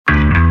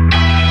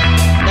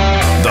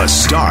The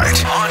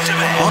Start on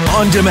demand.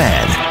 On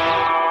demand.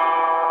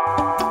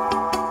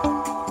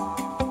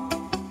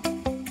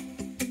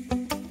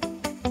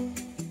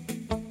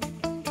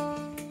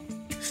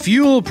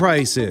 Fuel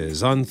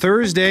prices. On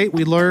Thursday,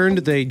 we learned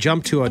they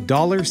jumped to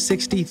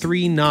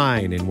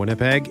 $1.63.9 in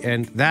Winnipeg,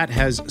 and that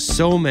has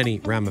so many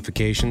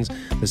ramifications.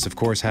 This, of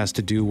course, has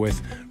to do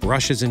with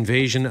Russia's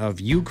invasion of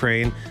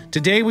Ukraine.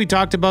 Today, we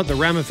talked about the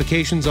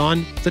ramifications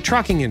on the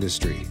trucking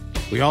industry.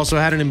 We also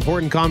had an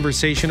important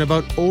conversation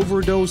about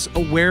Overdose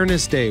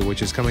Awareness Day,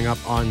 which is coming up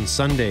on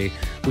Sunday.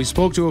 We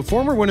spoke to a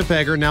former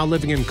Winnipegger now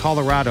living in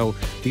Colorado,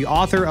 the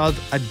author of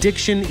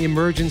Addiction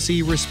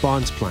Emergency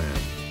Response Plan.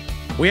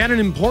 We had an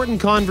important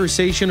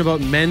conversation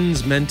about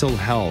men's mental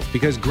health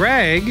because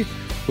Greg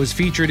was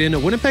featured in a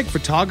Winnipeg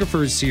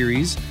photographers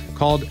series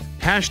called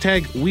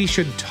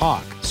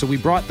 #WeShouldTalk. So we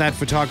brought that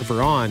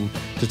photographer on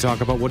to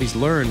talk about what he's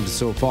learned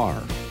so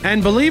far.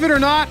 And believe it or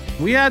not,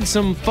 we had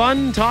some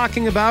fun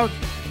talking about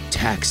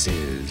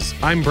taxes.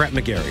 I'm Brett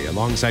McGarry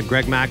alongside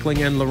Greg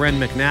Mackling and Loren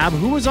McNabb,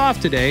 who was off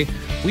today.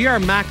 We are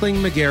Mackling,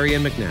 McGarry,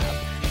 and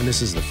McNabb. And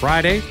this is the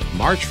Friday,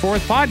 March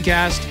 4th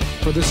podcast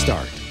for The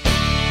Start.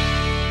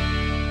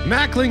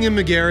 Mackling and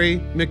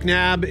McGarry,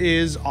 McNabb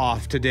is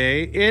off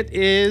today. It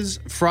is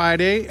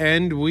Friday,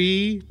 and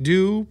we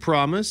do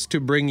promise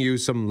to bring you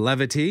some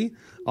levity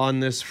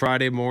on this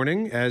Friday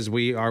morning, as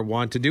we are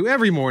wont to do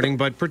every morning,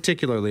 but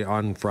particularly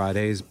on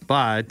Fridays.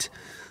 But,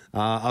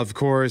 of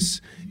course,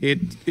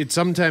 it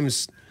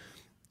sometimes,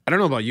 I don't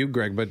know about you,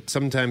 Greg, but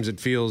sometimes it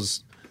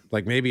feels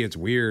like maybe it's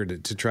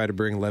weird to try to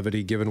bring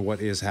levity given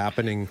what is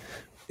happening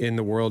in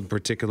the world,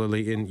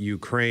 particularly in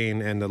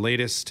Ukraine, and the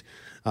latest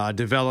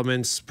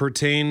developments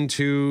pertain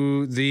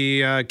to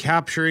the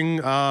capturing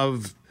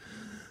of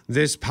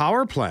this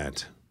power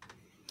plant.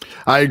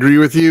 I agree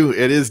with you.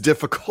 It is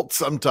difficult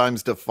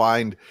sometimes to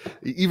find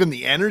even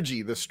the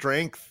energy, the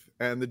strength,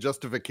 and the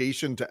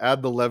justification to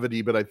add the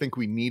levity, but I think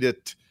we need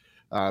it.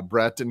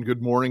 Brett, and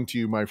good morning to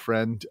you, my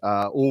friend.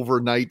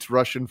 Overnight,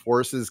 Russian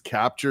forces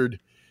captured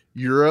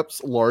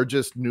Europe's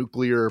largest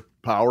nuclear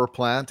power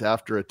plant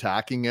after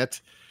attacking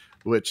it,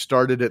 which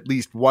started at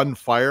least one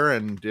fire.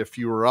 And if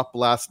you were up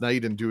last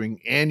night and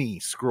doing any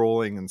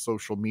scrolling in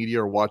social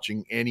media or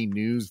watching any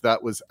news,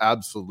 that was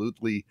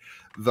absolutely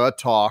the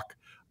talk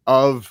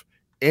of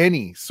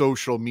any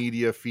social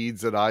media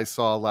feeds that I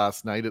saw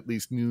last night, at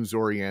least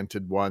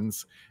news-oriented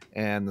ones.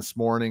 And this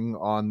morning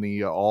on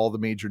the all the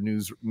major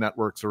news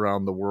networks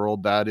around the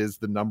world, that is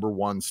the number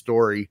one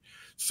story.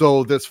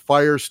 So this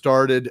fire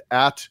started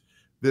at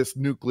this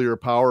nuclear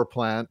power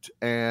plant,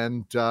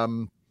 and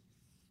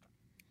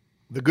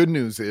the good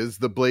news is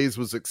the blaze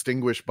was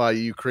extinguished by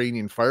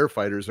Ukrainian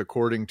firefighters,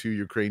 according to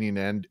Ukrainian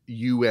and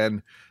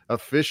UN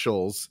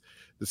officials.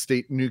 The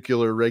State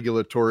Nuclear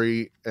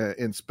Regulatory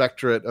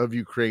Inspectorate of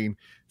Ukraine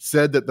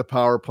said that the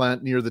power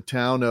plant near the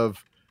town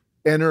of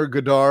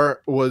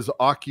Energodar was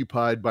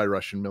occupied by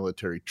Russian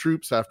military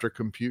troops after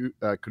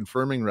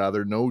confirming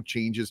no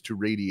changes to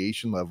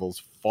radiation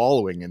levels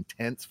following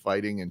intense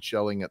fighting and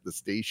shelling at the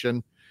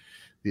station.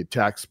 The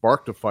attack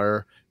sparked a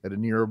fire at a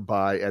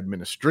nearby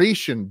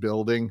administration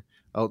building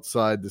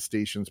outside the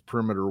station's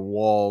perimeter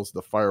walls.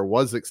 The fire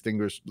was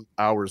extinguished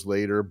hours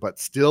later, but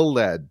still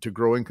led to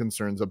growing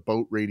concerns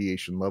about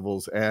radiation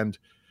levels and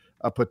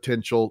a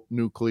potential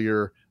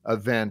nuclear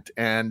event.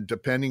 And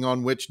depending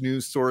on which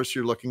news source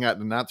you're looking at,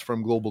 and that's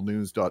from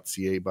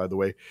globalnews.ca, by the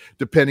way,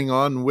 depending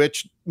on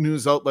which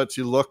news outlets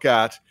you look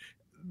at,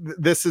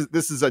 this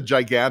is a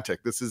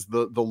gigantic, this is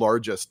the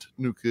largest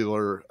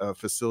nuclear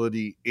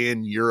facility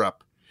in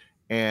Europe.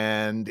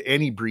 And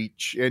any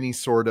breach, any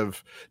sort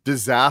of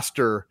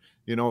disaster,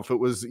 you know, if it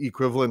was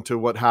equivalent to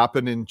what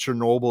happened in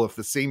Chernobyl, if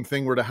the same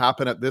thing were to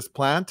happen at this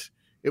plant,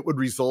 it would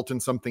result in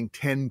something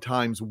 10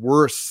 times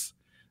worse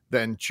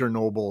than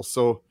Chernobyl.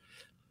 So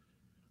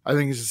I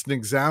think it's just an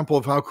example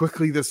of how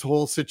quickly this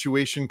whole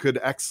situation could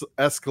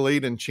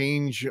escalate and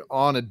change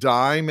on a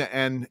dime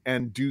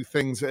and do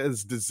things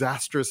as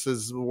disastrous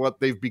as what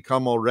they've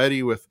become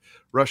already, with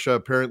Russia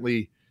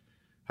apparently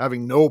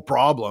having no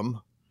problem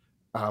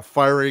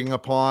firing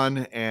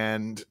upon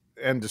and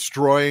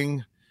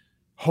destroying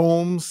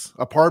homes,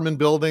 apartment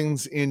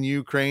buildings in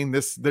Ukraine.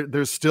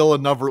 There's still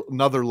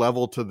another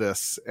level to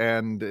this,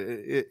 and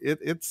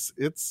it's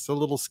a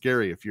little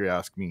scary if you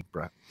ask me,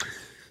 Brett.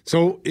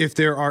 So if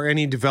there are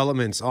any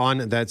developments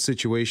on that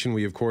situation,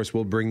 we, of course,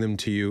 will bring them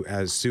to you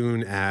as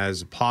soon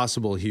as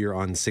possible here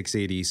on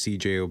 680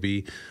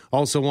 CJOB.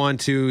 Also want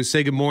to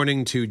say good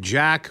morning to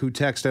Jack, who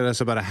texted us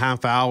about a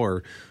half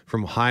hour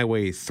from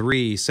Highway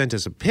 3, sent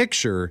us a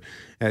picture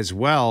as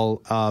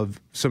well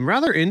of some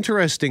rather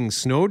interesting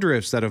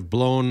snowdrifts that have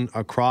blown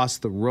across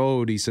the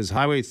road. He says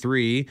Highway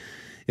 3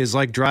 is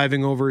like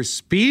driving over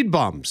speed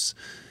bumps.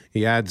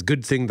 He adds,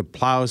 good thing the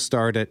plows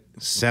start at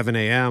 7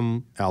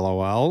 a.m.,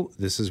 LOL.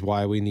 This is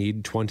why we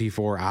need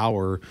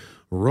 24-hour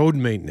road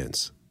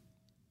maintenance.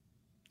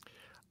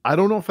 I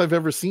don't know if I've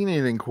ever seen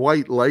anything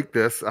quite like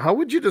this. How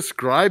would you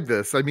describe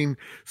this? I mean,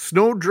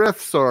 snow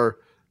drifts are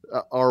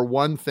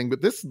one thing,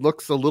 but this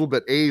looks a little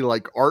bit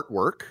like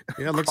artwork.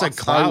 Yeah, it looks like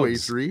clouds. Highway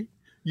 3.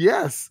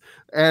 Yes.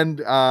 And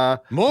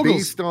Moguls.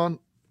 based on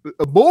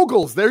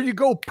moguls, there you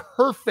go.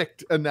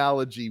 Perfect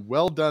analogy.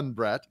 Well done,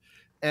 Brett.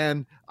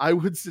 And I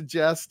would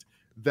suggest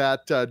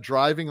that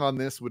driving on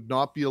this would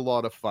not be a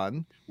lot of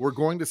fun. We're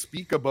going to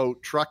speak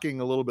about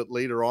trucking a little bit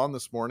later on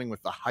this morning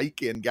with the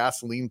hike in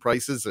gasoline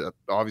prices. It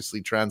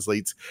obviously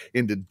translates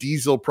into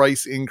diesel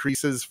price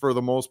increases for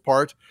the most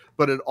part,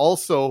 but it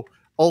also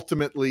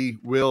ultimately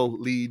will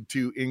lead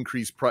to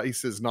increased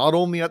prices, not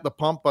only at the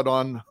pump, but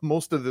on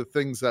most of the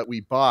things that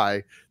we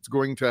buy. It's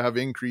going to have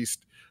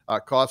increased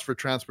costs for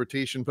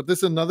transportation. But this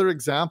is another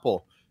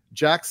example.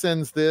 Jack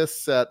sends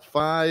this at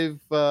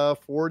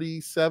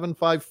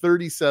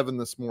 5:37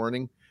 this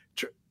morning.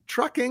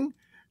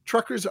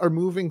 Truckers are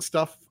moving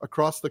stuff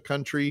across the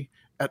country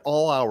at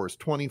all hours,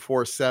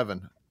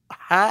 24/7.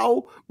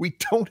 How we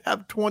don't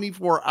have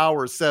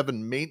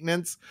 24/7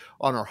 maintenance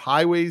on our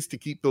highways to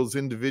keep those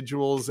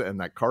individuals and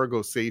that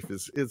cargo safe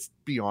is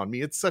beyond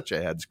me. It's such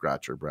a head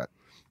scratcher, Brett.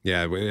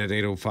 Yeah, at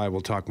 8:05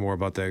 we'll talk more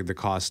about the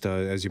cost,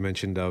 as you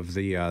mentioned, of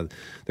the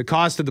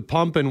cost of the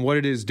pump and what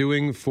it is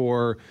doing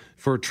for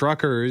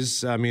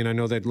truckers. I mean, I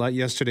know that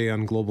yesterday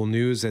on Global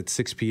News at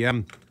 6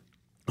 p.m.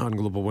 on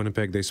Global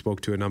Winnipeg, they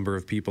spoke to a number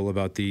of people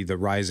about the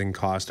rising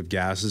cost of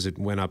gases. It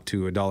went up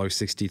to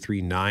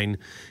 $1.63.9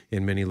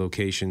 in many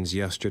locations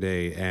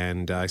yesterday.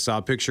 And I saw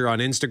a picture on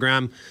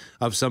Instagram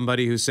of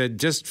somebody who said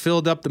just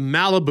filled up the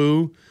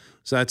Malibu.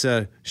 So that's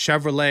a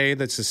Chevrolet.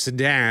 That's a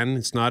sedan.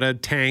 It's not a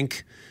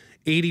tank.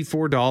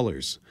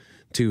 $84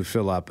 to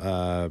fill up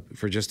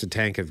for just a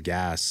tank of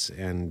gas.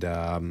 And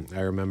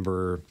I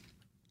remember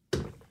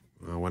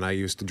when I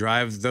used to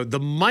drive the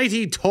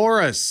mighty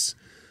Taurus.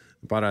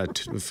 Bought a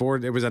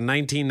Ford. It was a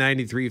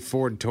 1993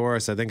 Ford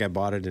Taurus. I think I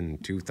bought it in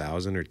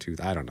 2000 or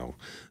I don't know,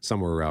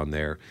 somewhere around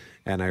there.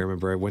 And I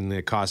remember when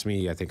it cost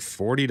me, I think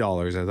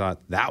 $40. I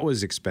thought that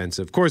was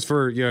expensive. Of course,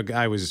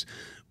 I was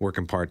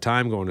working part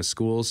time, going to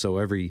school, so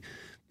every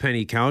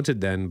penny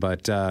counted then.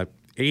 But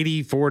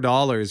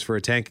 $84 for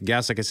a tank of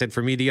gas. Like I said,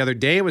 for me the other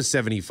day it was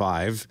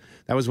 $75.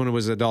 That was when it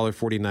was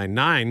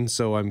 $1.49.9.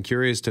 So I'm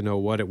curious to know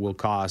what it will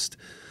cost.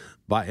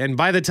 And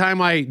by the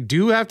time I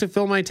do have to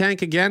fill my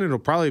tank again, it'll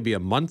probably be a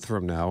month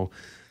from now.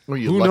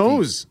 Who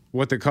knows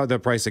what the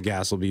price of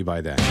gas will be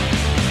by then.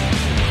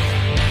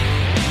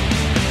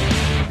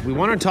 We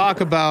want to talk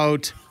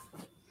about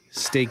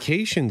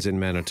staycations in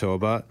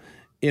Manitoba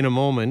in a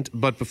moment.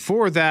 But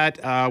before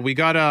that, we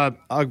got a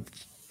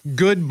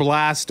good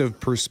blast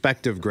of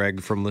perspective,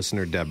 Greg, from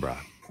listener Deborah.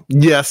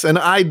 Yes, and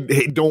I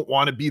don't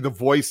want to be the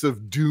voice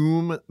of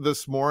doom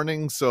this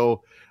morning.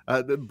 So,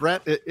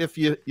 Brett, if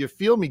you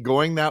feel me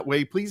going that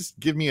way, please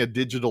give me a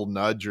digital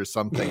nudge or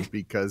something,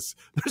 because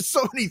there's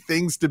so many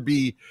things to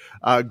be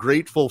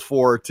grateful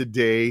for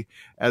today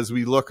as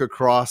we look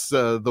across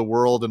the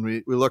world and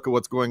we look at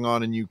what's going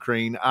on in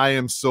Ukraine. I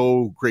am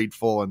so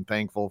grateful and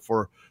thankful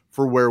for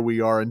where we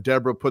are. And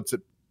Deborah puts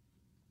it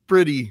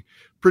pretty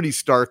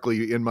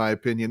starkly, in my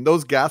opinion.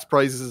 Those gas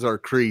prices are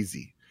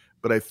crazy.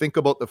 But I think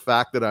about the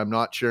fact that I'm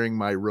not sharing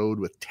my road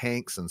with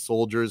tanks and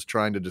soldiers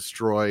trying to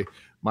destroy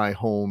my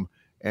home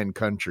and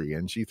country.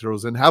 And she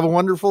throws in, have a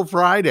wonderful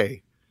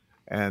Friday.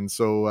 And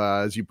so,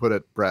 as you put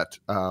it, Brett,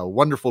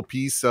 wonderful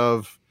piece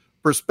of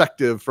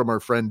perspective from our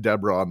friend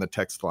Deborah on the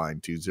text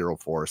line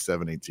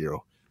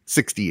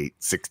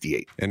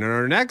 204-780-6868. And in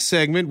our next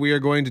segment, we are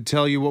going to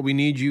tell you what we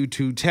need you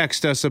to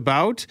text us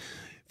about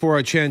for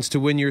a chance to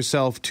win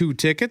yourself 2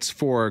 tickets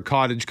for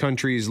Cottage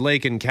Country's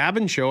Lake and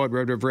Cabin Show at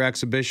Red River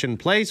Exhibition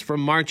Place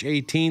from March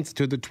 18th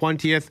to the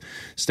 20th.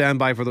 Stand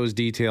by for those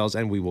details,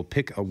 and we will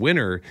pick a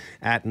winner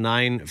at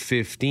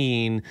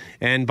 9:15.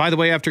 And by the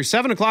way, after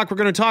 7 o'clock, we're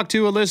going to talk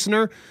to a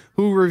listener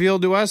who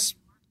revealed to us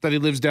that he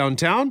lives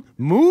downtown,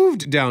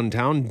 moved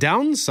downtown,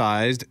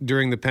 downsized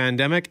during the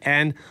pandemic,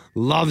 and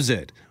loves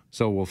it.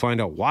 So we'll find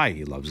out why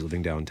he loves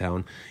living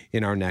downtown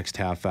in our next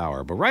half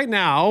hour. But right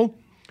now,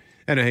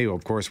 and hey,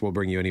 of course, we'll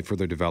bring you any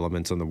further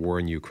developments on the war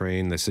in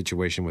Ukraine, the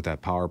situation with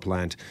that power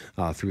plant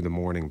through the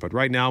morning. But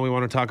right now, we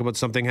want to talk about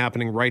something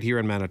happening right here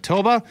in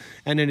Manitoba,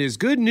 and it is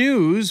good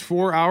news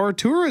for our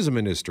tourism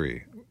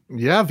industry.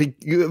 Yeah,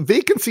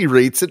 vacancy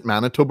rates at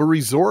Manitoba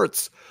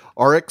resorts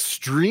are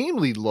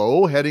extremely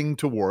low heading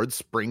towards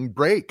spring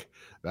break.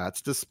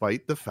 That's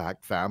despite the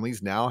fact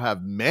families now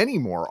have many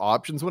more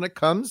options when it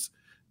comes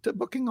to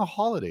booking a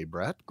holiday,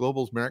 Brett.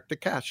 Global's Merrick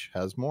DeCash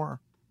has more.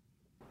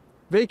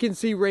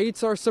 Vacancy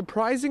rates are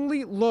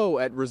surprisingly low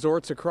at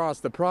resorts across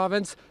the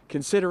province,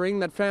 considering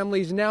that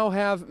families now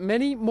have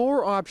many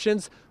more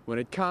options when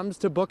it comes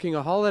to booking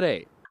a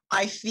holiday.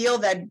 I feel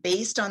that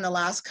based on the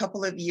last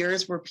couple of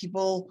years where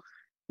people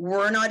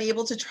were not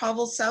able to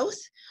travel south,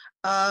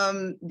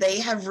 they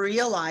have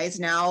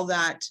realized now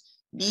that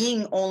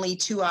being only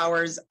 2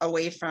 hours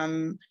away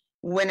from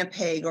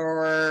Winnipeg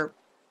or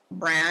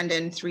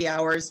Brandon, 3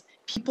 hours,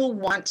 people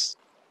want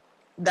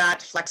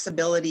that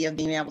flexibility of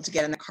being able to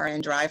get in the car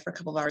and drive for a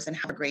couple of hours and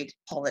have a great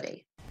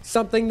holiday.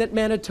 Something that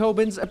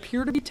Manitobans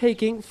appear to be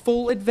taking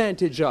full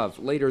advantage of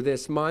later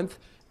this month,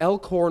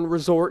 Elkhorn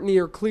Resort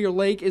near Clear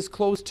Lake is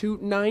close to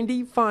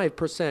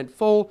 95%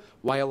 full,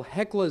 while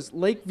Hekla's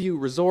Lakeview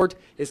Resort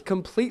is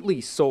completely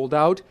sold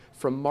out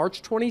from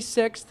March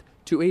 26th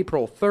to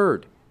April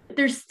 3rd.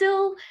 There's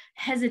still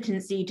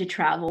hesitancy to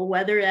travel,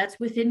 whether that's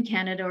within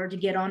Canada or to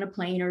get on a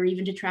plane or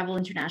even to travel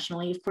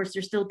internationally. Of course,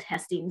 there's still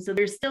testing, so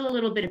there's still a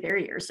little bit of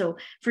barrier. So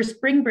for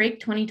spring break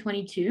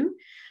 2022,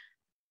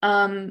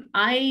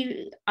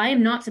 I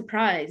am not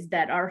surprised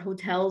that our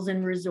hotels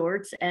and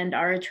resorts and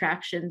our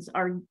attractions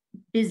are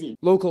busy.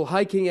 Local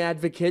hiking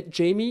advocate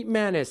Jamie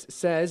Manis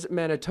says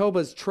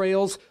Manitoba's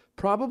trails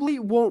probably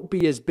won't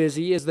be as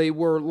busy as they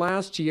were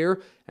last year,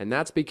 and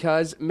that's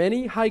because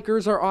many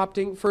hikers are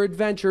opting for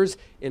adventures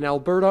in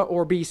Alberta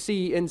or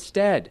BC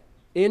instead.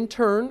 In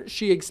turn,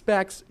 she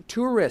expects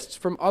tourists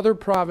from other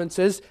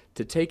provinces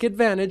to take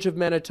advantage of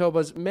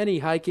Manitoba's many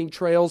hiking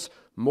trails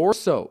more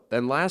so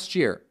than last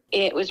year.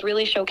 It was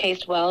really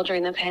showcased well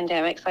during the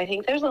pandemic, so I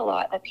think there's a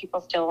lot that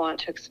people still want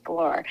to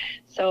explore.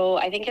 So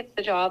I think it's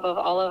the job of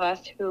all of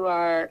us who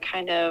are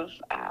kind of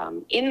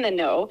in the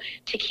know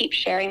to keep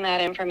sharing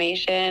that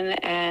information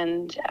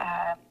and,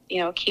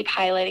 keep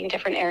highlighting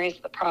different areas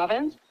of the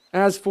province.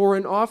 As for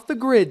an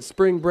off-the-grid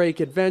spring break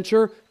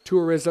adventure,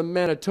 Tourism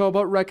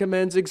Manitoba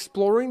recommends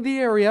exploring the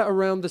area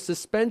around the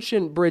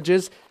suspension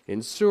bridges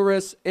in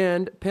Souris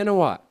and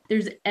Pinawa.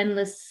 There's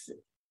endless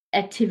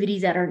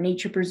activities at our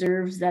nature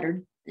preserves that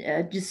are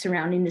just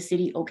surrounding the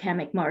city.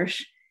 Oakhammock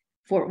Marsh,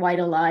 Fort White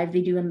Alive.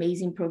 They do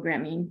amazing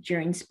programming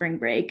during spring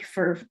break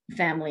for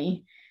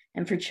family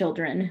and for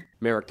children.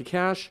 Merrick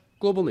DeCash,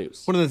 Global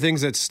News. One of the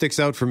things that sticks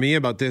out for me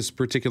about this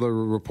particular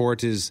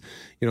report is,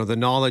 the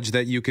knowledge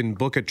that you can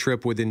book a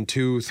trip within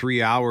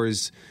 2-3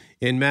 hours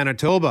in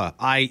Manitoba,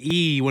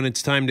 i.e. when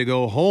it's time to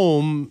go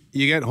home,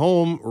 you get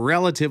home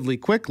relatively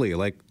quickly.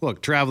 Like,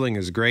 look, traveling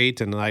is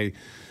great, and I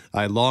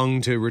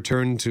long to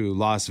return to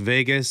Las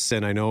Vegas,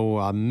 and I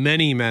know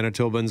many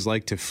Manitobans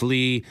like to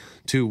flee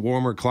to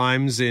warmer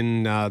climes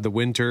in the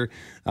winter.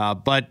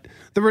 But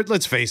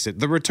let's face it,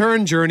 the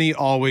return journey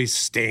always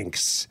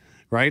stinks,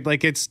 right?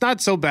 Like, it's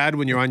not so bad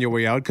when you're on your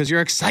way out because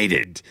you're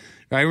excited.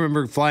 I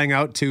remember flying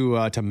out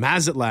to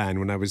Mazatlan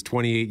when I was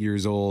 28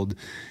 years old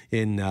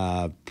in,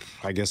 I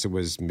guess it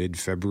was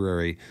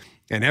mid-February.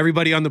 And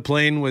everybody on the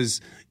plane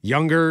was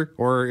younger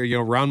or,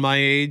 around my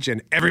age,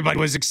 and everybody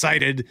was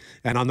excited.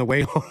 And on the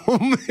way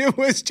home, it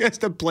was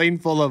just a plane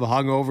full of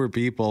hungover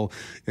people.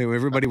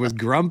 Everybody was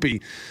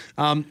grumpy.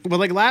 But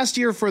like last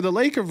year for the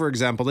Laker, for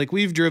example, like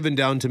we've driven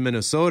down to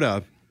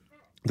Minnesota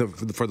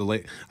for the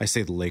lake. I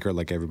say the Laker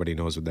like everybody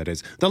knows what that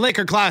is. The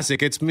Laker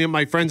Classic. It's me and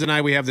my friends and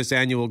I. We have this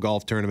annual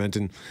golf tournament,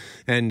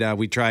 and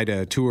we try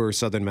to tour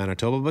southern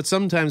Manitoba. But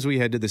sometimes we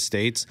head to the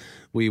States.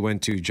 We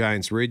went to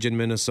Giants Ridge in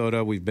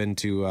Minnesota. We've been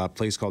to a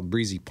place called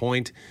Breezy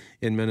Point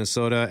in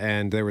Minnesota,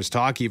 and there was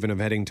talk even of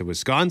heading to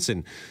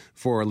Wisconsin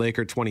for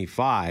Laker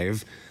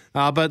 25.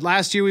 But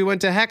last year we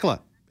went to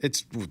Hecla.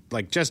 It's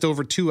like just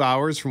over 2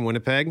 hours from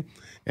Winnipeg,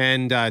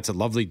 and it's a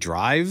lovely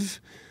drive.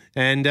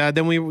 And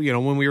then we,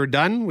 when we were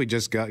done, we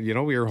just got, we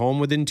were home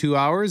within 2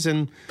 hours,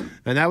 and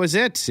that was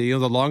it. So,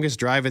 the longest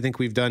drive I think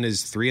we've done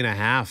is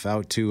 3.5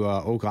 out to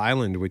Oak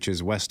Island, which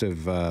is west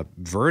of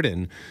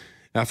Verdun.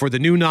 For the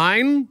new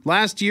 9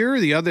 last year,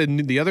 the other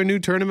new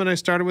tournament I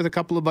started with a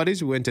couple of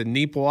buddies, we went to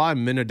Nipois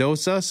and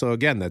Minnedosa. So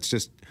again, that's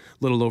just a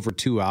little over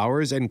 2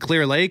 hours. And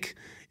Clear Lake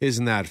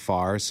isn't that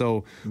far.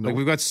 So like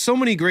we've got so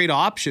many great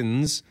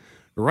options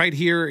right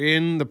here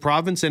in the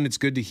province, and it's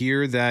good to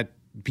hear that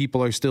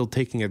people are still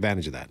taking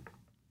advantage of that.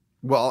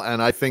 Well,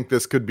 and I think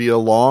this could be a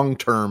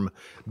long-term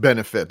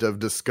benefit of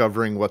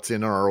discovering what's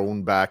in our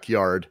own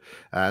backyard.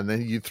 And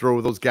then you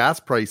throw those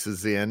gas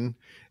prices in,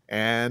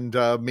 and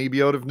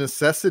maybe out of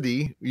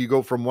necessity, you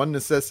go from one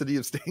necessity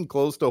of staying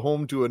close to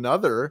home to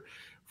another,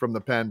 from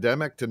the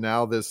pandemic to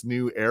now this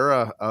new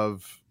era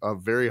of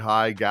very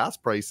high gas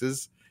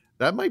prices.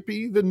 That might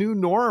be the new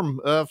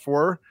norm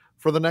for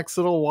the next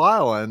little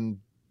while. And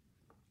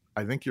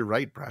I think you're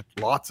right, Brett.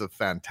 Lots of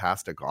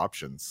fantastic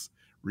options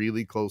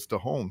really close to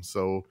home.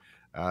 So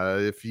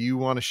if you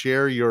want to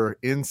share your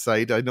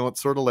insight, I know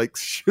it's sort of like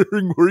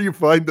sharing where you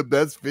find the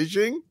best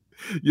fishing.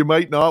 You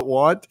might not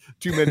want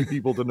too many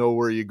people to know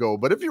where you go,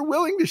 but if you're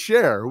willing to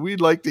share,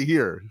 we'd like to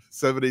hear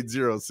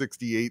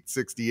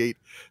 780-6868,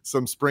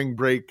 some spring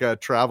break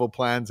travel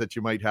plans that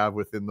you might have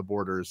within the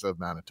borders of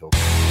Manitoba.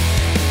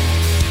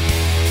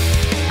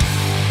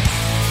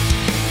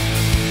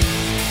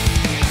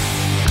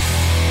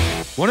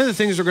 One of the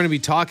things we're going to be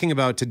talking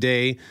about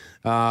today,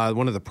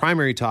 one of the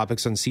primary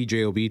topics on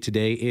CJOB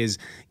today, is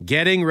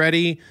getting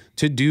ready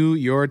to do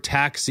your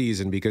tax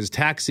season, because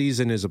tax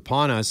season is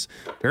upon us.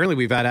 Apparently,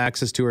 we've had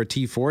access to our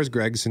T4s,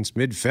 Greg, since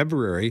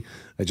mid-February.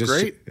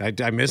 Great.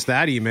 I missed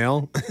that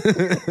email.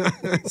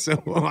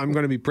 So I'm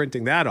going to be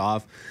printing that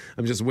off.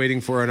 I'm just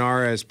waiting for an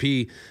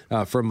RSP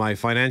from my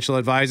financial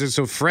advisor.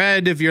 So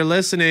Fred, if you're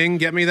listening,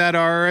 get me that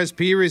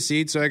RSP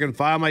receipt so I can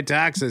file my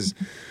taxes.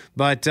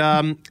 But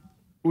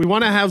we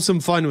want to have some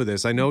fun with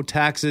this. I know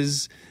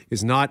taxes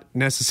is not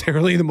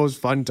necessarily the most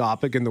fun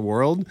topic in the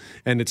world,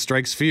 and it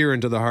strikes fear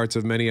into the hearts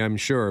of many, I'm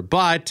sure.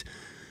 But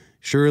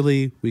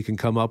surely we can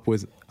come up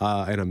with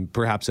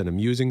perhaps an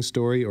amusing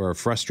story or a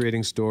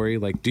frustrating story.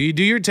 Like, do you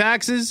do your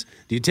taxes?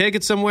 Do you take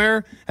it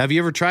somewhere? Have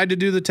you ever tried to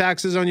do the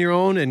taxes on your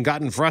own and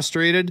gotten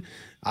frustrated?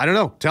 I don't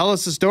know. Tell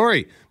us a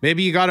story.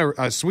 Maybe you got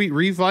a sweet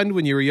refund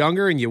when you were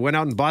younger and you went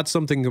out and bought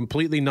something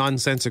completely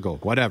nonsensical.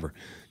 Whatever.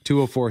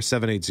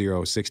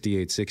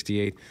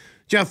 204-780-6868.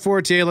 Jeff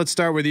Fortier, let's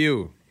start with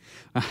you.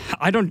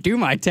 I don't do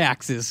my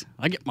taxes.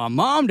 I get my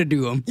mom to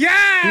do them. Yeah!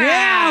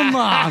 Yeah,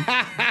 Mom!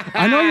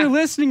 I know you're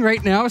listening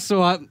right now, so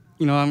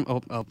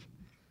we'll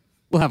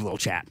have a little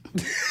chat.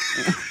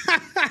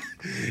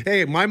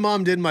 Hey, my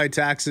mom did my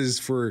taxes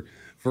for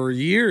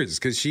years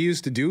because she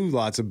used to do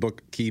lots of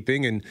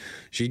bookkeeping, and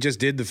she just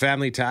did the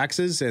family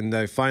taxes, and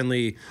I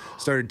finally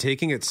started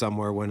taking it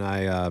somewhere when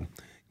I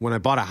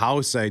bought a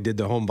house. I did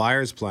the home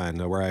buyer's plan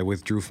where I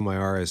withdrew from my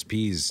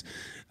RSPs.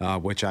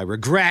 Which I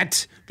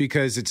regret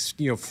because it's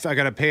I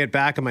got to pay it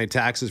back on my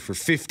taxes for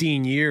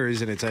 15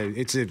 years, and it's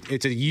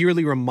a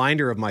yearly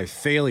reminder of my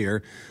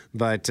failure.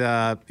 But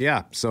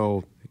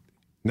so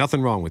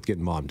nothing wrong with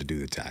getting mom to do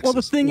the taxes. Well,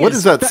 the thing what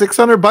is that?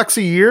 $600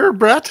 a year,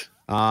 Brett?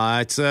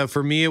 It's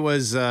for me it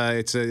was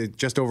it's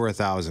just over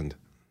 1,000.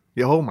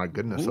 Yeah. Oh my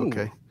goodness. Ooh.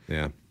 Okay.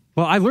 Yeah.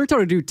 Well, I learned how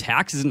to do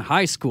taxes in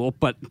high school,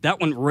 but that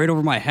went right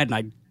over my head, and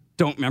I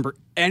don't remember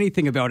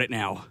anything about it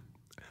now.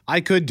 I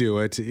could do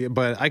it,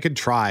 but I could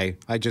try.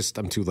 I'm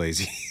too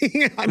lazy.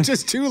 I'm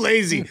just too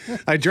lazy.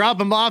 I drop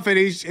them off at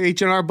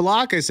H&R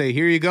Block. I say,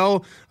 here you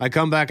go. I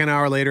come back an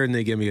hour later and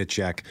they give me a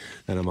check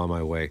and I'm on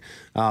my way.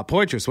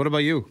 Poitras, what about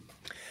you?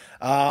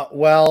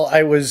 Well,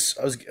 this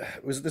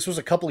was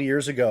a couple of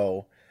years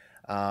ago.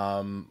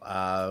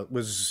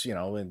 Was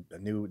a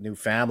new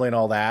family and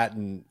all that,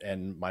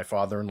 and my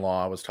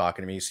father-in-law was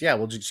talking to me. He said, "Yeah,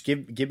 well, just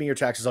give me your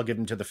taxes. I'll give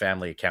them to the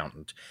family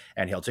accountant,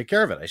 and he'll take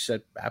care of it." I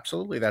said,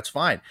 "Absolutely, that's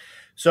fine."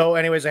 So,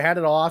 anyways, I had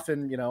it off,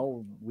 and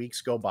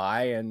weeks go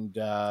by, and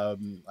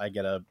I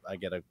get a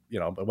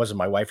it wasn't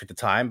my wife at the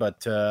time,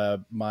 but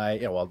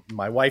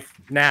my wife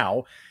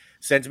now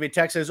sends me a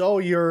text, says, "Oh,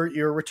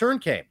 your return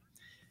came."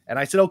 And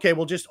I said, "Okay,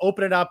 well, just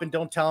open it up and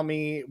don't tell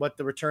me what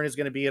the return is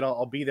going to be, and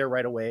I'll be there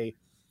right away."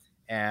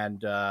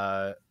 And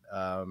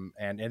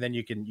then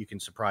you can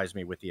surprise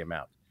me with the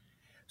amount.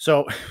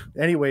 So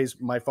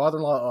anyways, my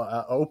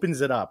father-in-law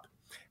opens it up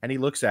and he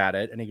looks at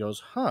it and he goes,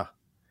 "Huh."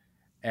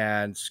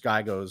 And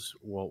Sky goes,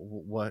 "Well,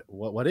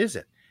 what is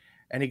it?"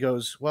 And he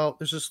goes, "Well,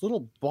 there's this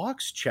little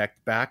box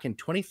checked back in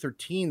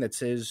 2013 that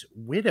says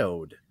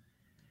widowed."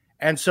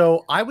 And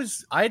so I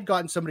had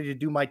gotten somebody to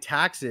do my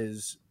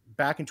taxes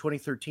back in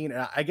 2013,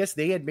 and I guess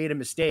they had made a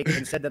mistake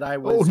and said that I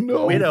was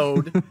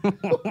widowed.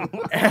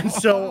 And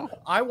so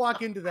I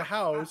walk into the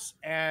house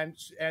and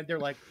they're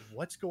like,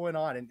 "What's going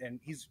on?" And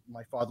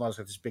my father-in-law's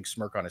got this big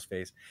smirk on his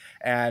face.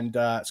 And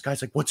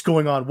Sky's like, "What's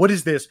going on? What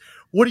is this?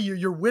 What are you?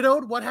 You're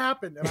widowed? What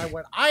happened?" And I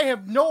went, "I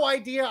have no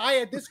idea. I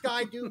had this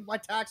guy do my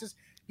taxes.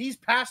 He's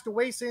passed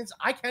away since.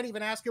 I can't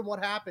even ask him what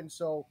happened."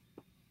 So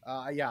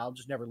I'll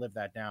just never live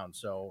that down.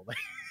 So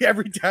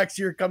every tax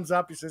year comes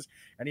up, he says,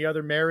 "Any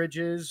other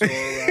marriages or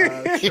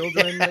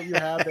children that you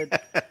have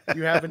that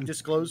you haven't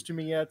disclosed to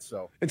me yet?"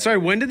 So, and sorry,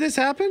 when did this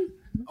happen?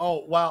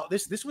 Oh, wow.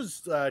 This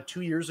was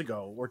 2 years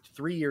ago or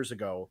 3 years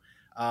ago.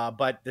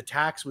 But the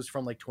tax was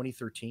from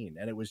 2013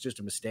 and it was just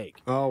a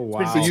mistake. Oh,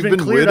 wow. So you've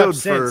been widowed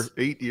for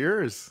 8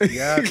 years.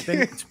 Yeah,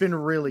 it's been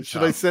really Should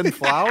tough. I send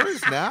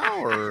flowers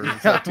now or?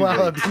 Yeah,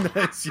 that'd be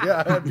nice.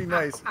 Yeah, that'd be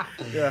nice.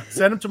 Yeah.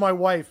 Send them to my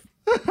wife.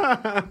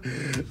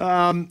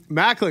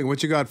 Mackling,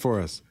 what you got for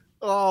us?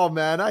 Oh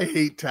man, I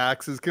hate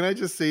taxes. Can I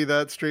just say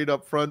that straight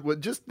up front?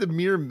 With just the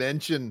mere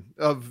mention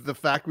of the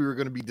fact we were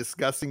going to be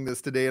discussing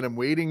this today, and I'm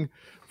waiting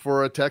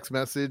for a text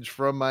message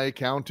from my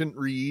accountant,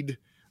 Reed.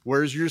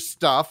 "Where's your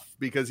stuff?"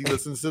 Because he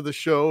listens to the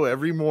show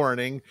every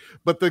morning.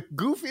 But the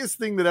goofiest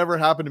thing that ever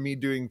happened to me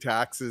doing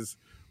taxes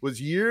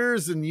was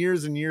years and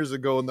years and years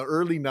ago in the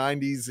early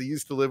 90s. I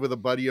used to live with a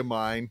buddy of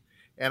mine.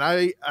 And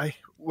I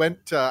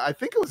went, I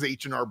think it was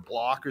H&R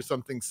Block or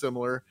something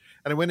similar.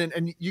 And I went in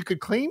and you could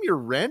claim your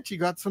rent. You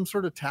got some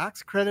sort of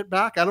tax credit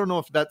back. I don't know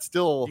if that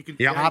still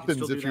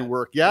happens if you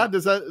work. Yeah.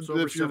 Does that,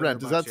 if you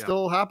rent, does that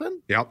still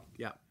happen? Yep.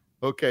 Yeah.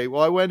 Okay.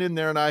 Well, I went in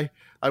there and I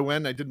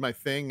did my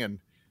thing and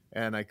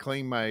I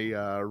claimed my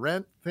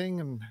rent thing.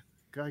 And the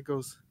guy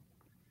goes,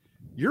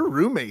 "Your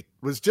roommate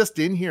was just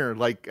in here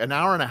like an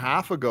hour and a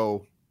half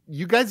ago.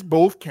 You guys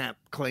both can't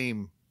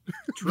claim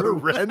the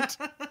rent."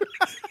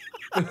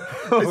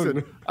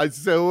 I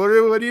said,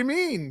 what do you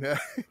mean?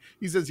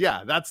 He says,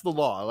 "Yeah, that's the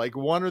law. Like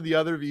one or the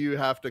other of you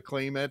have to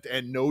claim it.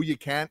 And no, you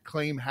can't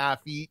claim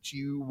half each,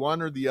 you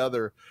one or the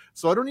other."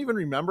 So I don't even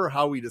remember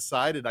how we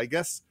decided. I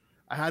guess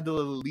I had to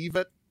leave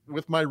it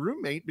with my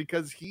roommate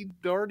because he'd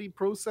already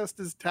processed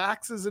his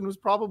taxes and was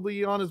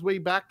probably on his way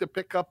back to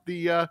pick up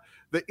the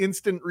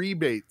instant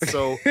rebate.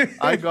 So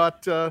I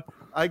got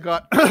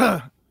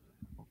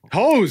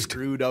hosed,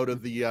 screwed out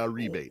of the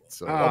rebate.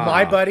 So well,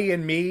 my buddy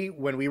and me,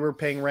 when we were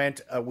paying rent,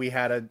 we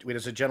had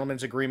a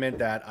gentleman's agreement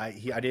that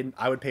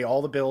I would pay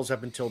all the bills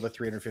up until the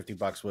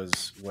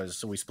 $350 was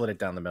so we split it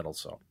down the middle.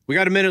 So we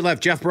got a minute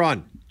left. Jeff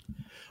Braun.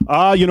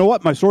 You know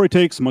what? My story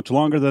takes much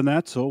longer than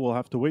that, so we'll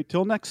have to wait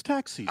till next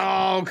tax season.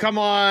 Oh, come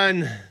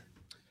on.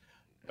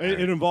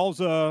 It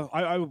involves,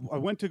 I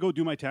went to go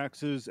do my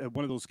taxes at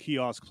one of those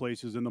kiosk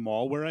places in the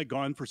mall where I'd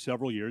gone for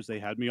several years. They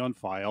had me on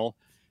file.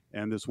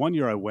 And this one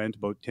year I went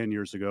about 10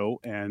 years ago,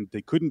 and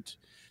they couldn't.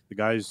 The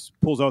guy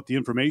pulls out the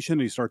information,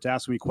 and he starts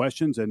asking me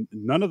questions, and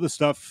none of the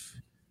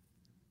stuff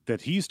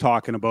that he's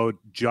talking about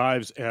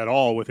jives at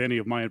all with any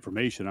of my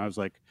information. I was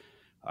like,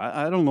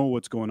 I don't know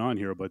what's going on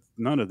here, but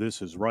none of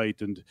this is right.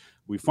 And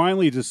we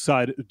finally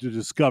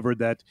discovered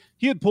that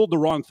he had pulled the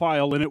wrong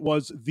file, and it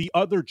was the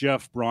other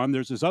Jeff Braun.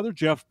 There's this other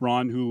Jeff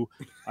Braun who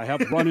I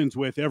have run-ins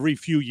with every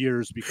few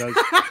years because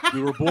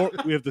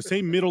we have the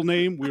same middle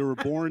name. We were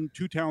born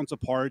 2 towns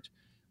apart.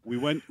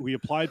 We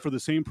applied for the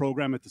same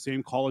program at the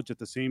same college at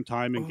the same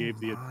time and gave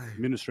the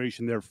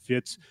administration their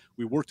fits.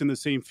 We worked in the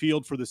same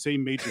field for the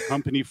same major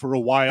company for a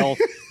while,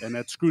 and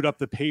that screwed up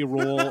the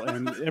payroll.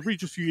 And every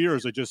few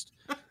years,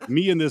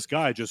 me and this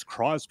guy just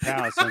crossed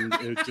paths, and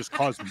it just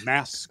caused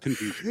mass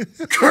confusion.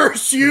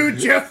 Curse you,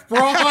 Jeff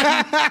Braun!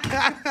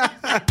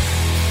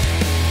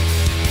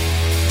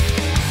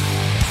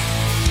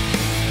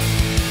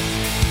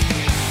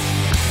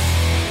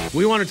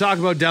 We want to talk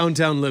about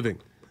downtown living.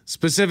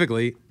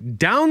 Specifically,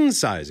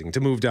 downsizing to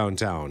move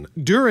downtown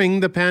during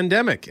the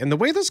pandemic. And the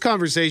way this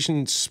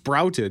conversation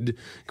sprouted,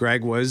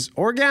 Greg, was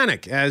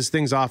organic, as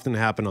things often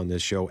happen on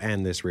this show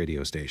and this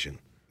radio station.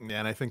 Yeah,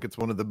 and I think it's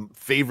one of the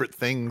favorite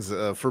things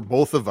for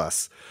both of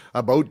us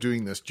about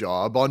doing this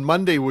job. On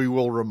Monday, we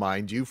will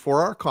remind you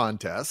for our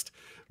contest,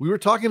 we were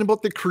talking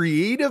about the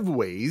creative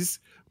ways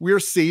we are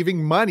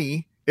saving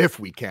money, if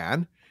we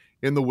can,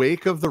 in the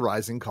wake of the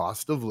rising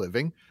cost of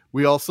living.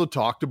 We also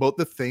talked about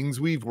the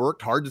things we've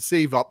worked hard to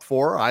save up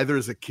for, either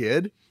as a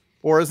kid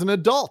or as an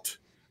adult.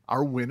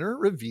 Our winner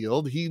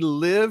revealed he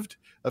lived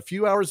a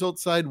few hours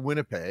outside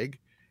Winnipeg,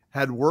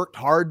 had worked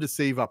hard to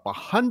save up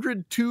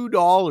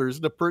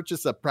 $102 to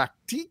purchase a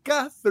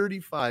Praktika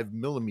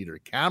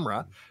 35mm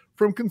camera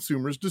from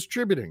Consumers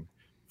Distributing.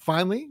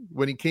 Finally,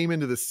 when he came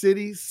into the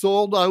city,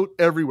 sold out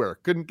everywhere,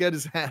 couldn't get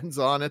his hands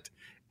on it,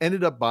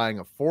 ended up buying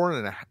a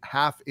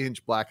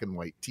 4.5-inch black and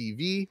white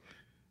TV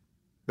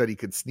that he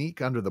could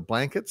sneak under the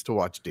blankets to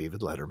watch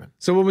David Letterman.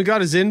 So when we got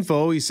his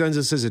info, he sends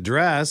us his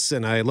address,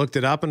 and I looked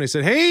it up, and I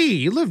said, hey,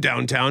 you live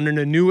downtown in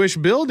a newish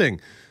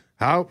building.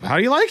 How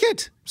do you like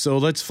it? So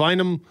let's find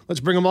him. Let's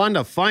bring him on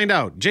to find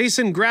out.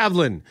 Jason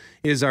Gravlin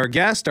is our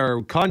guest,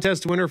 our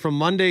contest winner from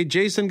Monday.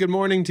 Jason, good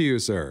morning to you,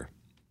 sir.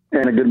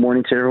 And a good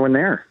morning to everyone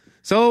there.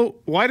 So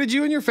why did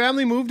you and your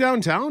family move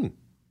downtown?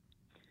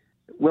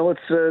 Well,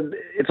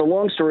 it's a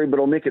long story, but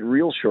I'll make it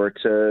real short.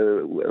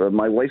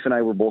 My wife and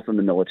I were both in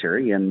the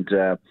military, and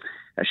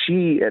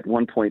she at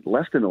one point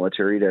left the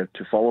military to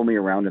follow me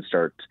around and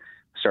start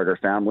our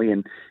family.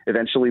 And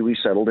eventually we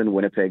settled in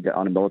Winnipeg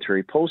on a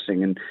military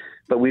posting.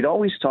 But we'd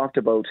always talked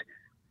about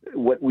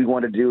what we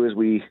wanted to do as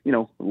we,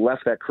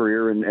 left that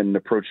career and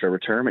approached our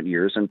retirement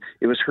years. And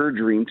it was her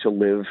dream to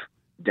live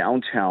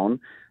downtown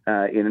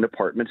in an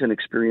apartment and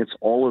experience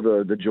all of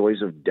the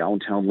joys of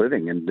downtown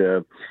living.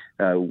 And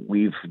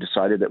we've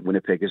decided that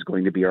Winnipeg is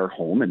going to be our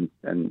home,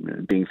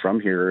 and being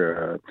from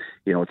here,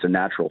 it's a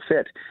natural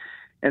fit.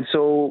 And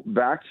so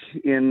back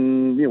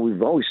in,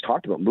 we've always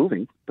talked about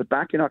moving, but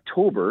back in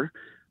October,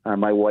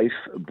 my wife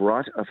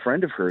brought a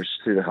friend of hers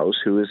to the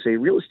house who is a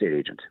real estate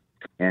agent.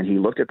 And he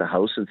looked at the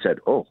house and said,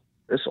 oh,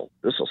 this'll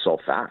sell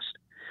fast.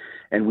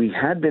 And we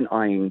had been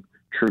eyeing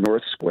True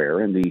North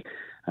Square in the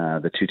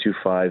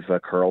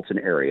 225 Carlton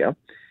area.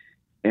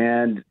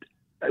 And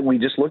we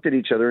just looked at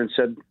each other and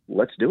said,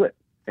 let's do it.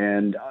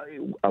 And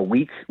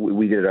we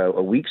did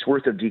a week's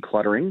worth of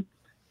decluttering.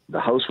 The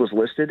house was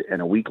listed,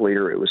 and a week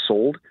later it was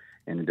sold.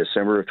 And in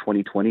December of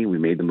 2020, we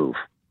made the move.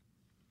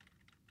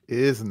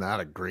 Isn't that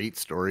a great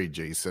story,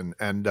 Jason?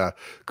 And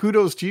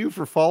kudos to you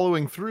for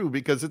following through,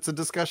 because it's a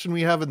discussion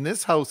we have in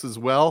this house as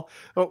well.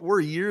 We're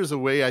years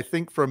away, I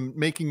think, from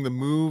making the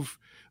move,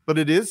 but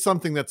it is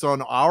something that's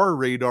on our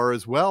radar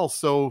as well.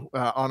 So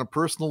on a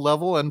personal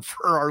level, and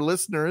for our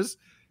listeners,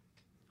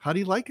 how do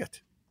you like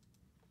it?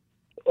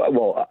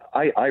 Well,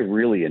 I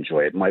really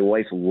enjoy it. My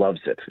wife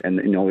loves it. And,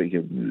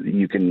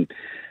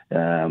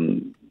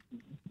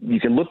 you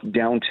can look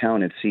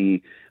downtown and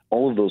see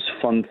all of those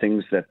fun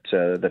things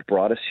that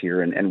brought us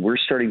here, and we're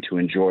starting to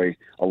enjoy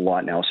a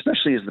lot now,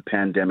 especially as the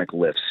pandemic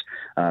lifts.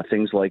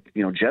 Things like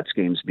Jets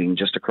games being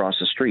just across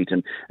the street,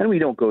 and we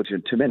don't go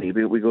to many,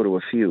 but we go to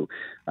a few.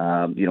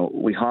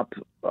 We hop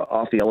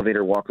off the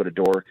elevator, walk out a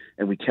door,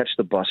 and we catch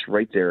the bus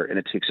right there, and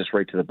it takes us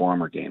right to the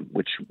Bomber game,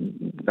 which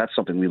that's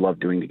something we love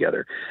doing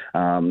together.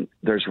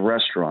 There's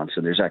restaurants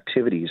and there's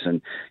activities,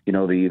 and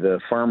the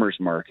farmers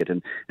market,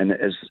 and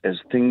as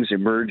things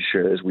emerge,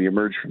 as we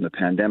emerge from the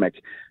pandemic,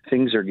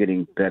 things are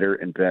getting better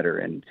and better.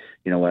 And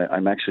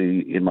I'm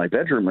actually in my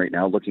bedroom right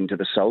now looking to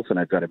the south, and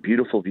I've got a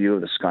beautiful view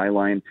of the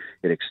skyline.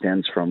 It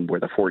extends from where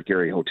the Fort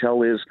Garry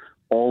Hotel is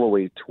all the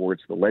way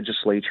towards the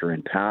legislature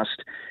and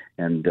past.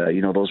 And,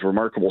 those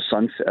remarkable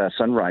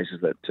sunrises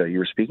that you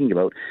were speaking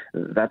about,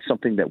 that's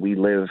something that we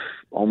live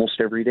almost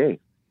every day.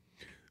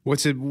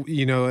 What's it,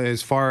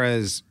 as far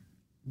as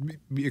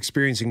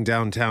experiencing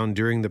downtown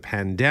during the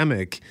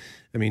pandemic?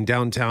 I mean,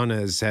 downtown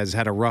has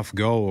had a rough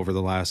go over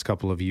the last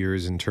couple of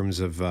years in terms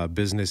of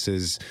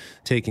businesses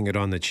taking it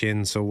on the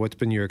chin. So what's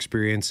been your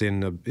experience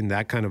in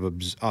that kind of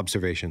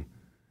observation?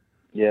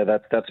 Yeah,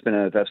 that's been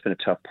a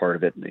tough part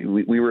of it.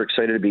 We were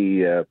excited to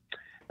be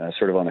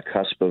sort of on the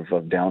cusp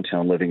of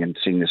downtown living and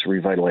seeing this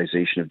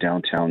revitalization of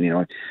downtown,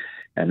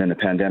 and then the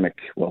pandemic.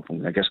 Well,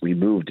 I guess we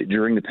moved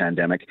during the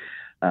pandemic.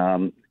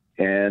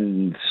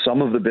 And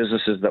some of the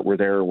businesses that were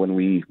there when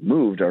we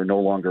moved are no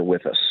longer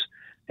with us.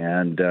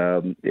 And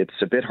it's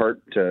a bit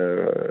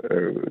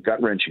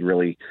gut-wrenching,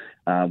 really,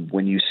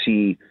 when you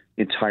see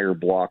entire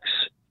blocks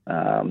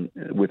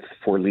with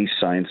for lease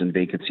signs and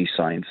vacancy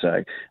signs.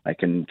 I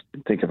can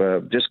think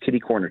of just kitty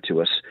corner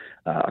to us,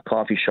 a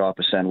coffee shop,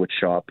 a sandwich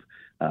shop,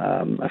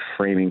 a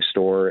framing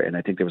store, and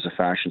I think there was a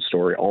fashion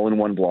store, all in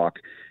one block,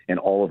 and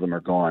all of them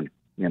are gone.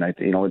 And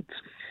it's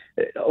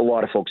a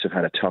lot of folks have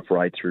had a tough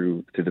ride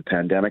through the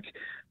pandemic,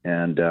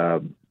 and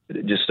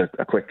just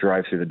a quick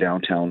drive through the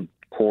downtown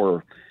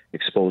core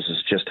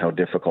exposes just how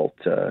difficult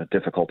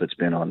it's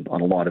been on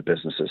a lot of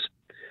businesses.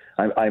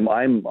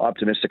 I'm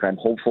optimistic. I'm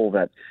hopeful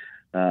that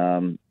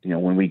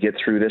when we get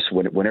through this,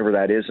 whenever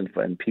that is,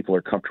 and people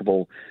are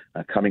comfortable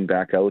coming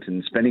back out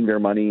and spending their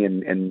money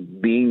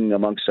and being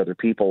amongst other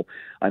people,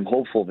 I'm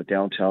hopeful that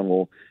downtown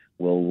will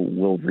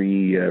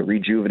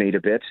rejuvenate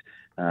a bit.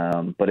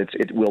 But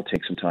it will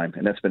take some time,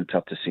 and that's been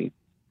tough to see.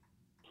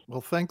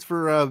 Well, thanks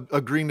for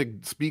agreeing to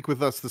speak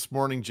with us this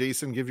morning,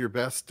 Jason. Give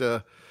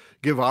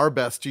our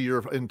best to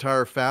your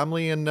entire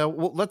family, and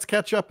let's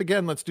catch up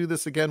again. Let's do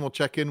this again. We'll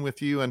check in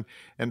with you and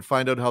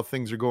find out how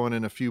things are going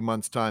in a few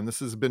months' time.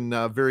 This has been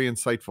very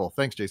insightful.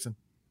 Thanks, Jason.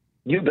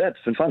 You bet. It's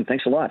been fun.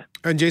 Thanks a lot.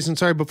 And Jason,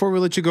 sorry, before we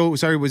let you go,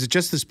 was it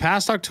just this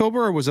past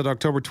October, or was it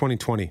October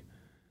 2020?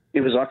 It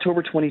was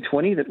October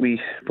 2020 that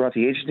we brought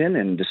the agent in,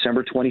 and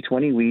December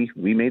 2020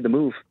 we made the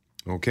move.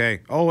 Okay.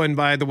 Oh, and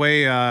by the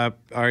way, are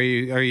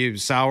you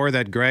sour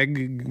that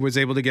Greg was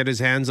able to get his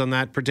hands on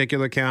that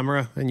particular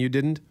camera and you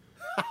didn't?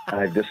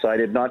 I've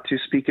decided not to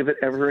speak of it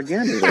ever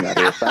again, as a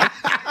matter of fact.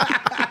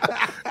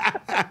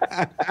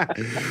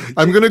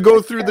 I'm going to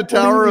go through the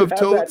Tower of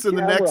Totes in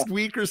the next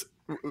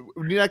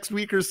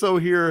week or so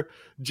here,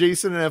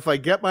 Jason, and if I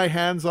get my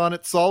hands on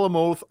it, solemn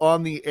oath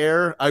on the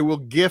air, I will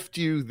gift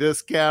you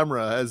this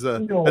camera as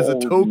a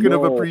token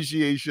of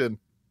appreciation.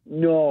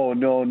 No.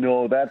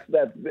 That's.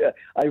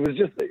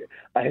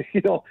 I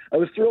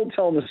was thrilled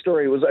telling the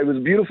story. It was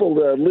beautiful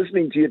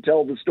listening to you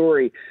tell the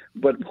story.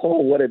 But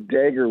what a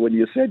dagger when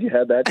you said you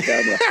had that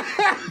camera.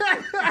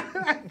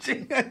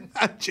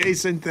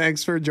 Jason,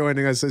 thanks for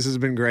joining us. This has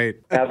been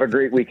great. Have a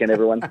great weekend,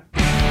 everyone.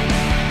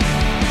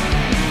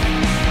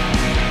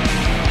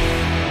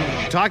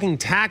 Talking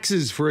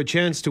taxes for a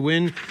chance to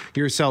win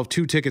yourself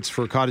 2 tickets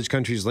for Cottage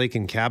Country's Lake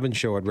and Cabin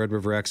Show at Red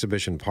River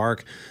Exhibition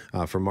Park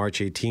from March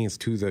 18th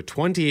to the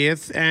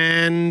 20th.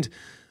 And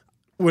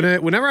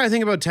whenever I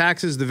think about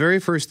taxes, the very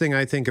first thing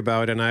I think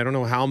about, and I don't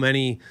know how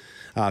many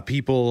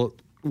people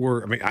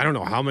were, I don't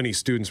know how many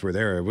students were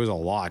there. It was a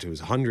lot. It was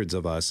hundreds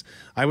of us.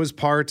 I was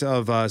part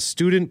of a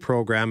student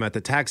program at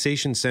the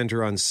Taxation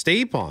Center on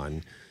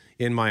Staycations.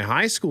 In my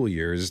high school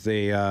years,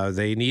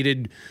 they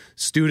needed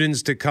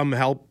students to come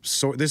help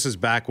sort. This is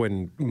back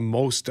when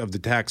most of the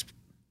tax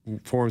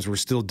forms were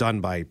still done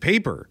by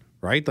paper,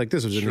 right? Like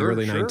this was in the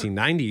early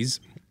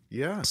 1990s.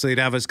 Yeah. So they'd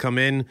have us come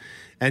in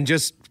and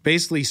just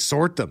basically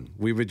sort them.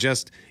 We would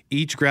just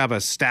each grab a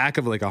stack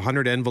of like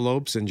 100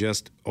 envelopes and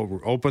just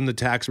open the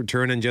tax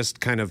return and just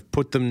kind of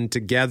put them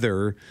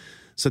together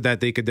so that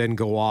they could then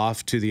go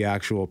off to the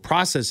actual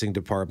processing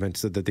department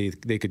so that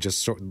they could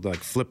just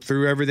flip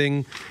through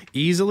everything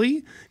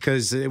easily,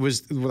 because it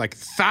was like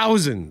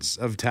thousands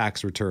of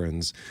tax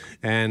returns.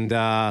 And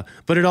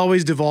but it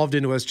always devolved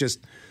into us just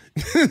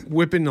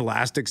whipping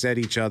elastics at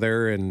each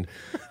other, and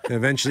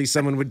eventually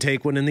someone would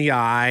take one in the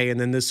eye, and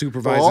then the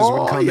supervisors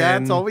would come in. Yeah,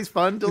 it's always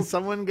fun till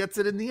someone gets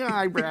it in the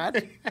eye,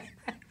 Brad.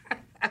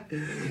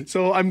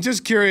 So I'm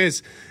just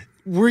curious,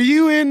 were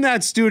you in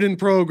that student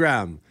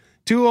program?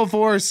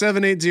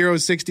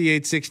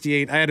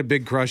 204-780-6868. I had a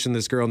big crush on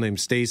this girl named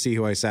Stacy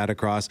who I sat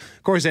across.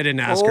 Of course, I didn't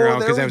ask her out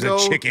because I was a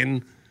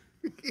chicken.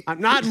 I'm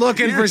not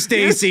looking for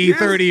Stacy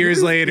 30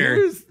 years later.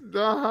 Here's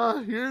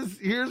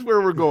where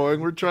we're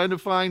going. We're trying to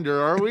find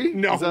her, are we?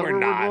 No, Is that we're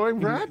where not. We're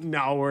going, Brad?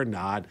 No, we're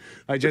not.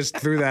 I just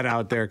threw that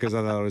out there because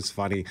I thought it was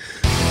funny.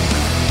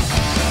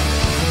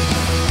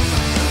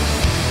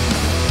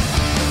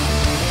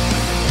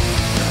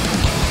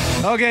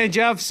 Okay,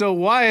 Jeff, so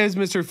why is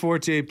Mr.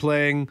 Fortier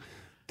playing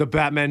the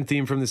Batman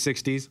theme from the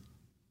 60s?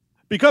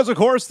 Because, of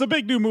course, the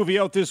big new movie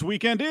out this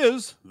weekend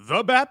is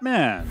The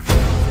Batman.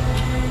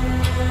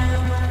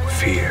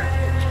 Fear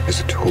is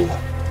a tool.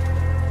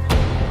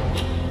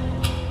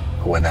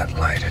 But when that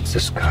light hits the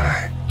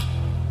sky,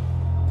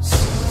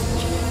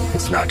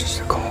 it's not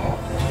just a call.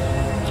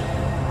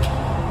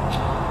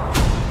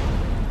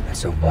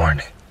 It's a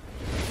warning.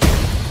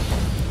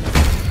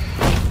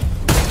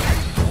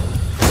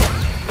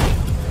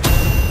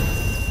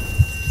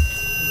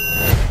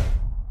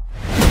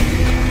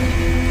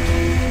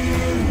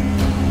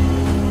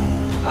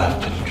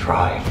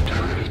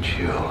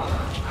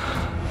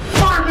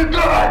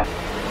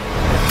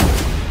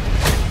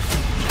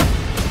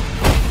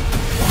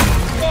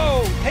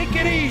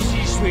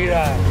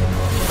 sweetheart.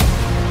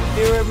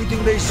 Hear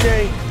everything they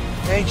say,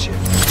 ain't you?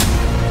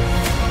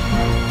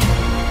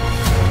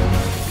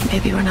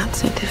 Maybe we're not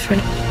so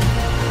different.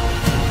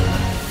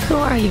 Who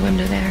are you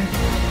under there?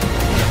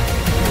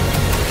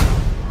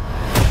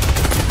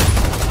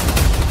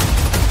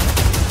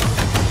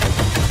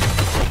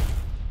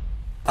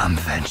 I'm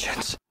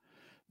vengeance.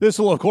 This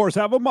will, of course,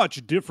 have a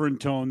much different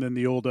tone than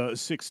the old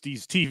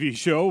 60s TV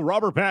show.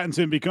 Robert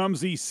Pattinson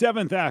becomes the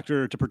 7th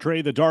actor to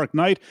portray the Dark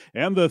Knight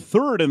and the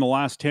 3rd in the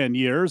last 10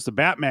 years. The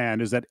Batman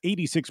is at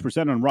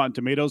 86% on Rotten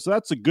Tomatoes, so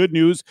that's the good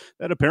news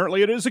that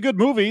apparently it is a good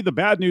movie. The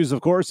bad news,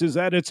 of course, is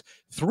that it's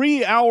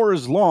 3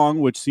 hours long,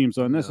 which seems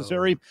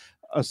unnecessary.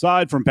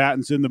 Aside from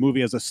Pattinson, the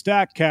movie has a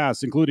stacked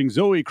cast, including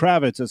Zoe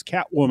Kravitz as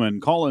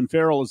Catwoman, Colin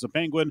Farrell as the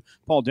Penguin,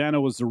 Paul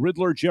Dano as the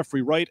Riddler,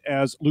 Jeffrey Wright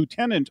as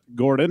Lieutenant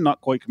Gordon,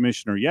 not quite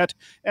Commissioner yet,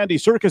 Andy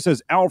Serkis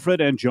as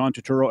Alfred, and John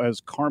Turturro as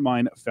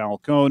Carmine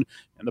Falcone.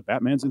 And the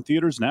Batman's in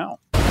theaters now.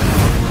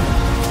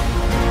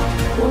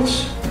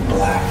 What's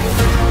black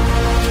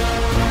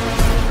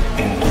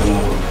and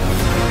blue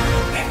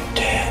and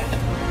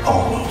dead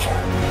all over?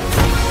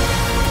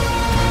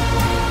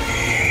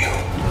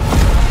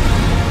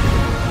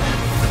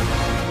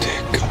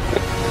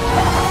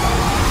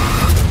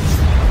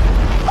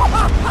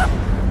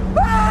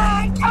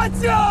 I got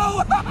you!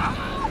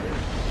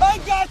 I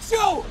got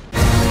you!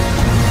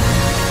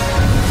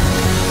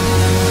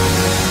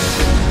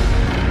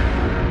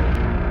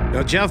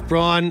 Now, Jeff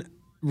Braun,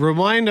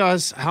 remind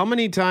us, how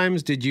many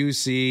times did you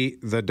see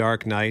The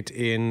Dark Knight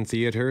in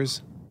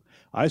theaters?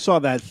 I saw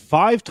that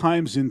 5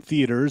 times in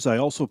theaters. I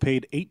also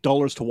paid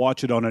 $8 to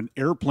watch it on an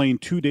airplane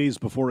 2 days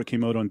before it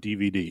came out on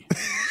DVD.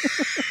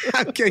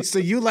 Okay, so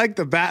you like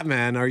the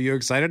Batman. Are you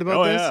excited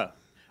about this? Yeah.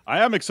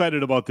 I am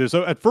excited about this.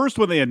 At first,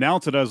 when they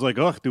announced it, I was like,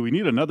 "Oh, do we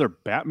need another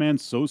Batman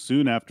so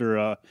soon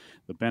after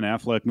the Ben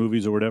Affleck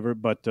movies or whatever?"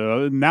 But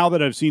now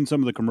that I've seen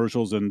some of the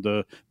commercials and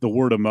the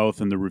word of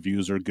mouth and the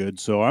reviews are good,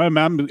 so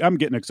I'm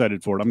getting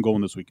excited for it. I'm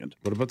going this weekend.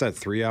 What about that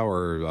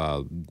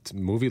 3-hour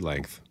movie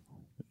length?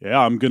 Yeah,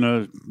 I'm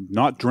gonna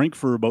not drink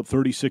for about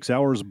 36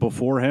 hours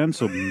beforehand,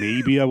 so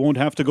maybe I won't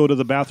have to go to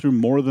the bathroom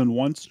more than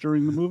once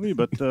during the movie.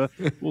 But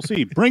we'll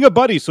see. Bring a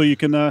buddy so you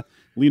can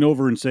lean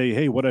over and say,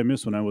 "Hey, what I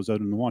missed when I was out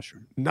in the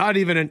washroom." Not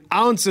even an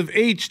ounce of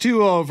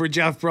H2O for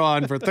Jeff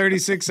Braun for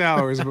 36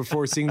 hours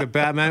before seeing the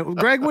Batman.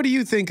 Greg, what do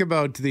you think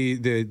about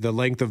the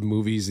length of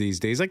movies these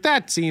days? Like,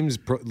 that seems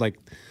like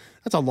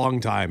that's a long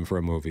time for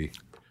a movie.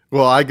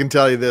 Well, I can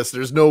tell you this.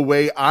 There's no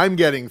way I'm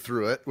getting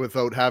through it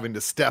without having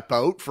to step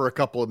out for a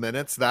couple of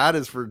minutes. That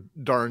is for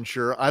darn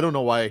sure. I don't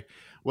know why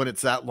when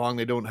it's that long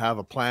they don't have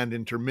a planned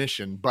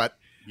intermission, but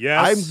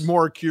yes. I'm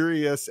more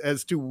curious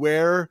as to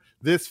where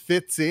this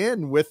fits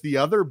in with the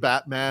other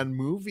Batman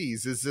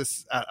movies. Is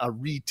this a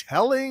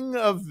retelling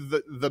of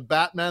the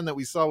Batman that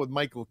we saw with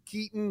Michael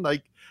Keaton?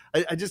 Like,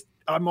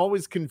 I'm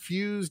always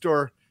confused,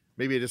 or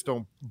maybe I just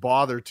don't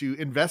bother to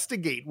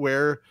investigate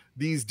where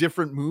these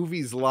different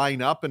movies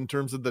line up in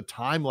terms of the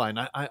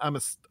timeline.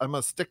 I'm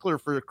a stickler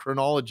for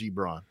chronology,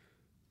 Braun.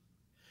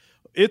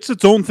 It's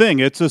its own thing.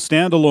 It's a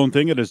standalone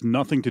thing. It has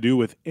nothing to do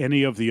with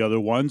any of the other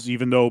ones,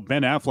 even though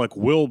Ben Affleck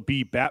will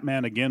be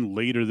Batman again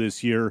later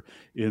this year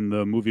in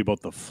the movie about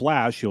The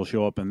Flash. He'll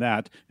show up in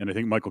that. And I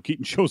think Michael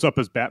Keaton shows up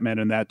as Batman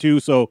in that too.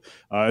 So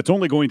it's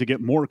only going to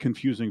get more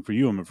confusing for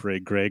you, I'm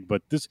afraid, Greg.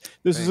 But this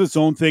is its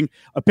own thing.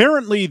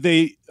 Apparently,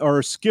 they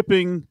are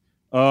skipping.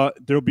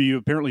 There'll be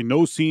apparently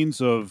no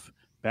scenes of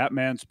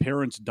Batman's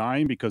parents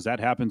dying, because that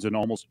happens in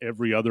almost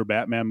every other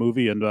Batman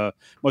movie. And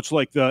much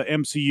like the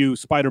MCU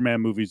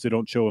Spider-Man movies, they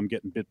don't show him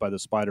getting bit by the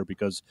spider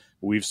because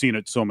we've seen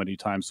it so many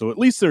times. So at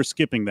least they're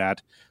skipping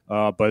that.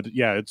 But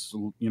yeah, it's,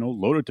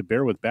 loaded to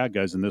bear with bad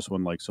guys in this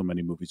one, like so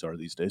many movies are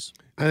these days.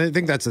 I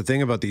think that's the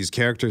thing about these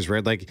characters,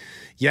 right? Like,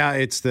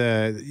 yeah,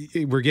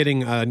 we're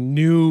getting a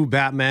new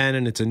Batman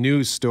and it's a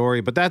new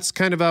story, but that's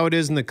kind of how it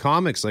is in the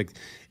comics. Like,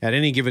 at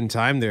any given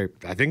time,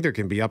 I think there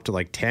can be up to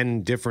like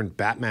 10 different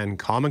Batman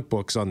comic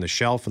books on the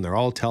shelf, and they're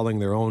all telling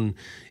their own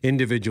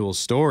individual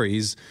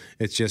stories.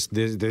 It's just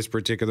this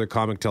particular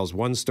comic tells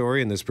one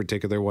story, and this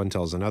particular one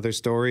tells another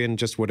story, and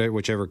just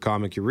whichever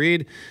comic you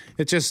read,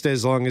 it's just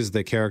as long as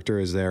the character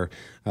is there,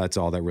 that's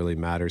all that really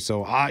matters.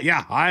 So,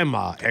 yeah, I'm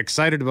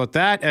excited about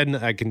that, and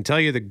I can tell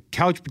you the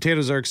couch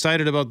potatoes are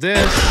excited about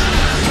this.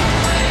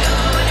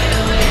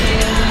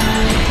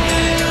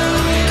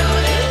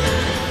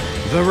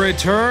 The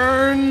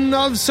return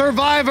of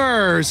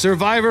Survivor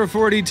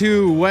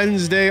 42,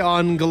 Wednesday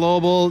on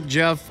Global.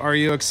 Jeff, are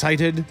you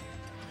excited?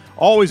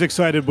 Always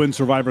excited when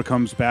Survivor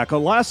comes back.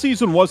 Last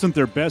season wasn't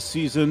their best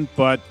season,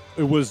 but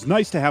it was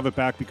nice to have it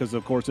back because,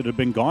 of course, it had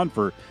been gone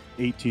for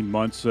 18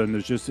 months, and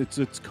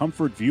it's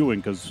comfort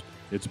viewing because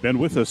it's been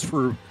with us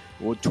for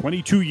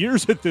 22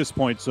 years at this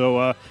point.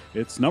 So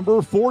it's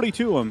number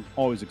 42. I'm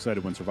always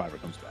excited when Survivor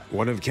comes back.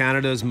 one of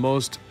Canada's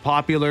most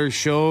popular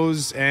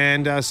shows.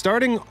 And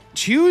starting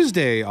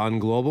Tuesday on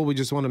Global, we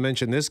just want to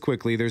mention this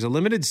quickly. There's a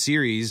limited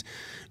series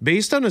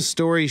based on a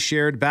story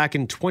shared back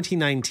in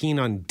 2019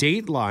 on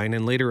Dateline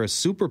and later a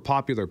super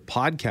popular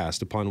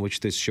podcast upon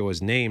which this show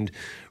is named.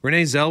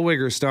 Renee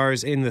Zellweger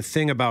stars in The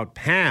Thing About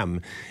Pam,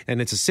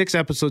 and it's a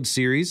 6-episode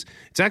series.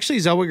 It's actually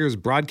Zellweger's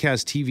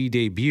broadcast TV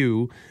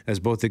debut as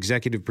both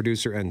executive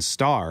producer and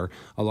star,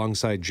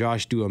 alongside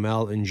Josh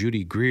Duhamel and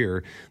Judy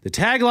Greer. The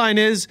tagline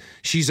is,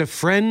 "She's a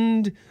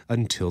friend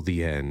until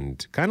the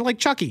end." Kind of like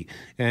Chucky.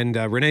 And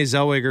Renee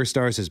Zellweger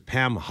stars as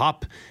Pam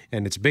Hupp,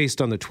 and it's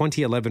based on the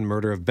 2011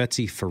 murder of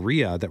Betsy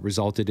Faria that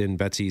resulted in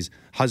Betsy's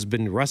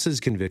husband Russ's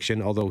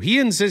conviction, although he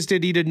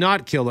insisted he did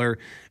not kill her.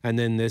 And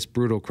then this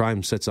brutal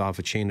crime sets off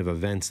a chain of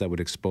events that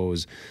would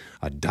expose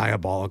a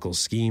diabolical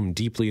scheme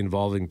deeply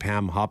involving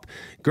Pam Hupp.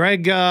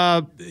 Greg,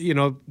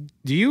 do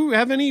you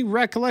have any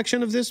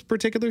recollection of this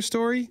particular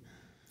story?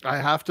 I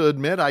have to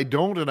admit I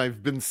don't, and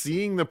I've been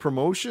seeing the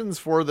promotions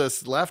for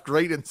this left,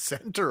 right, and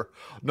center,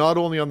 not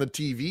only on the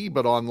TV,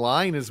 but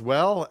online as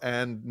well.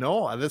 And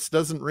no, this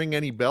doesn't ring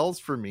any bells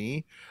for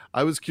me.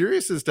 I was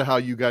curious as to how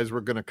you guys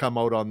were going to come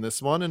out on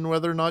this one and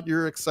whether or not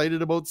you're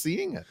excited about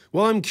seeing it.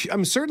 Well,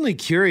 I'm certainly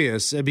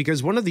curious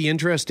because one of the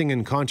interesting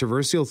and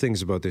controversial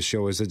things about this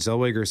show is that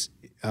Zellweger's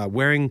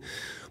wearing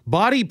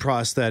body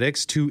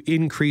prosthetics to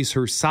increase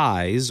her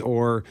size,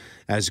 or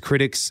as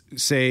critics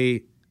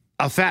say,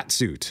 a fat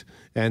suit.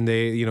 And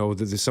they,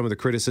 some of the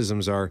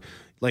criticisms are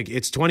like,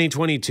 it's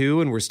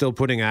 2022 and we're still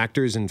putting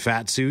actors in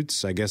fat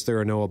suits. I guess there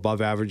are no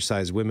above average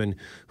size women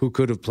who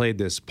could have played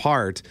this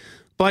part.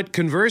 But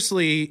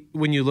conversely,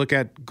 when you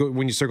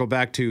circle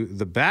back to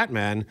the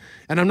Batman,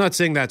 and I'm not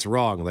saying that's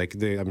wrong,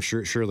 I'm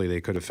sure surely they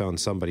could have found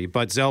somebody,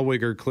 but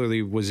Zellweger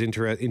clearly was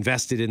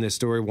invested in this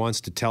story, wants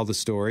to tell the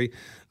story.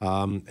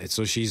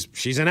 So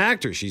she's an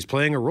actor. She's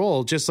playing a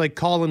role, just like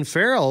Colin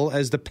Farrell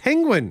as the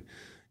Penguin,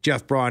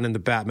 Jeff Braun and the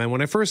Batman.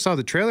 When I first saw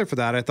the trailer for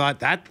that, I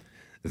thought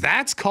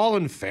that's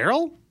Colin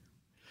Farrell?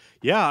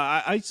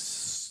 Yeah, I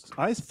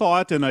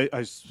thought, and I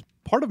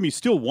part of me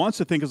still wants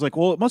to think is like,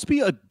 well, it must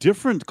be a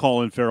different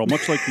Colin Farrell,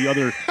 much like the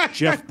other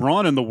Jeff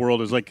Braun in the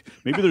world. Is like,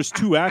 maybe there's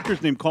two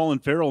actors named Colin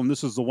Farrell, and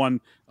this is the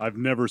one I've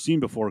never seen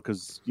before,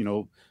 because,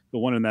 the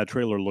one in that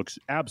trailer looks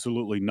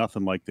absolutely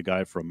nothing like the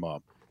guy from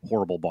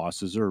Horrible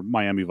Bosses or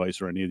Miami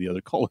Vice or any of the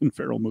other Colin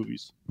Farrell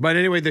movies. But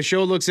anyway, the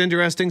show looks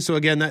interesting. So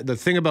again, The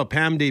Thing About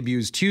Pam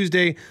debuts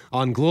Tuesday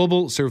on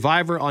Global,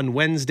 Survivor on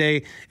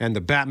Wednesday, and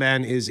The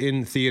Batman is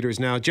in theaters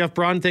now. Jeff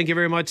Braun, thank you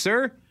very much,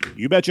 sir.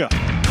 You betcha.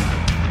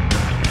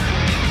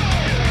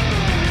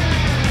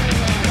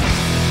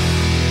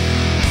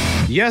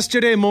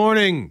 Yesterday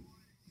morning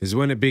is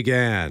when it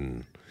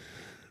began.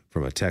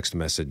 From a text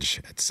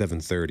message at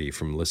 7:30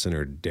 from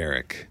listener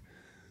Derek.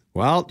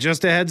 Well,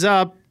 just a heads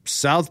up.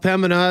 South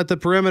Pembina at the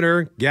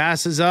perimeter,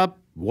 gas is up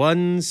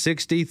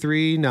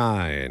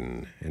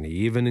 163.9, and he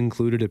even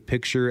included a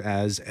picture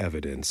as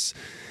evidence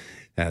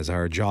as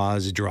our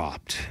jaws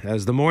dropped.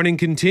 As the morning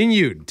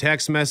continued,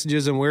 text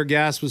messages on where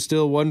gas was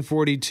still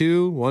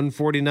 142,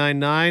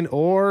 149.9,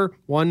 or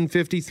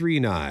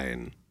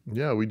 153.9.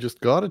 Yeah, we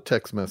just got a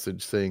text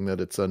message saying that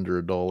it's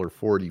under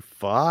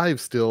 $1.45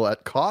 still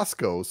at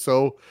Costco.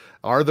 So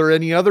are there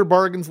any other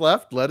bargains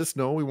left? Let us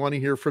know. We want to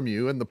hear from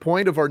you. And the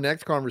point of our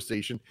next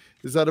conversation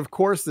is that, of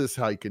course, this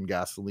hike in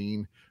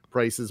gasoline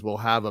prices will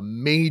have a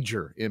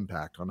major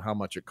impact on how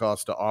much it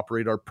costs to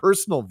operate our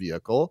personal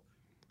vehicle.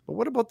 But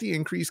what about the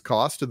increased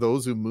cost to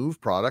those who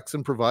move products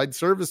and provide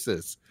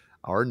services?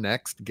 Our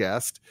next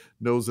guest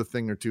knows a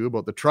thing or two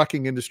about the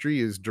trucking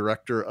industry, is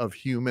Director of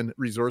Human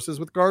Resources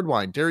with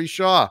Gardwine. Terry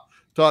Shaw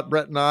taught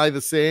Brett and I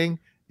the saying,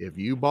 if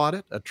you bought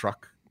it, a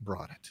truck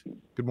brought it.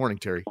 Good morning,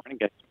 Terry. Good morning,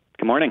 guys.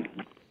 Good morning.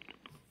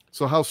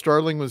 So how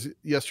startling was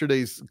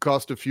yesterday's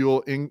cost of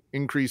fuel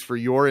increase for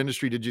your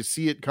industry? Did you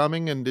see it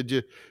coming, and did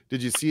you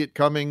see it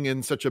coming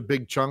in such a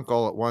big chunk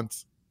all at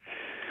once?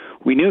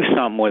 We knew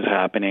something was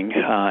happening,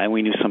 and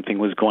we knew something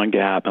was going to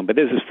happen, but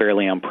this is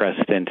fairly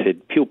unprecedented.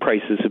 Fuel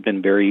prices have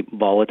been very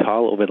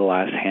volatile over the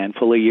last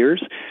handful of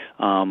years,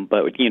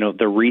 but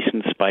the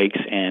recent spikes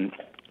and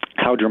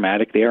how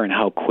dramatic they are and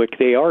how quick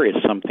they are is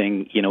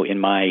something, in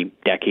my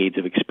decades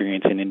of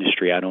experience in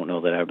industry, I don't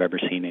know that I've ever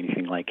seen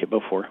anything like it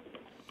before.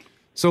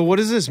 So what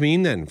does this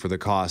mean then for the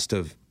cost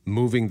of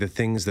moving the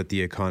things that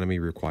the economy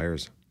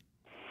requires?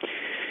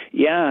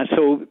 Yeah,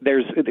 so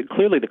there's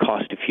clearly the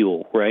cost of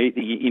fuel, right?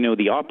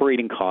 The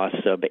operating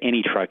costs of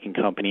any trucking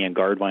company, and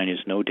Gardwine is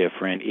no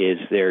different, is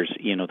there's,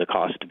 the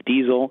cost of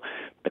diesel,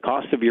 the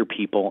cost of your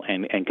people,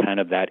 and kind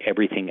of that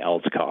everything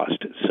else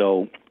cost.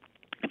 So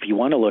if you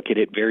want to look at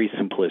it very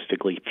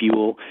simplistically,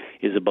 fuel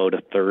is about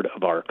a third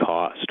of our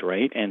cost,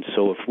 right? And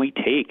so if we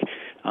take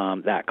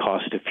that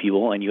cost of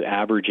fuel and you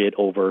average it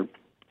over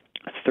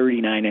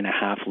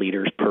 39.5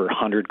 liters per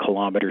 100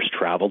 kilometers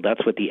traveled.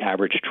 That's what the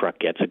average truck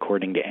gets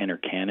according to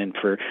Enercan. And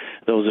for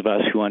those of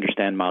us who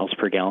understand miles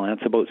per gallon,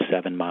 that's about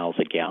 7 miles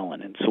a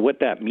gallon. And so what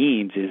that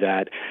means is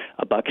that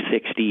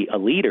 $1.60 a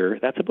liter,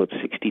 that's about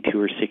 $62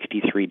 or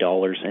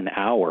 $63 an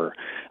hour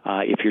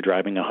if you're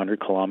driving 100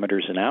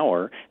 kilometers an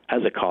hour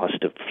as a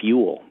cost of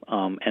fuel.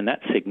 And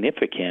that's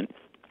significant,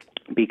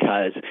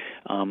 because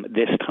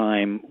this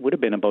time would have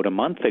been about a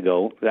month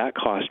ago, that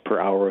cost per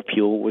hour of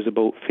fuel was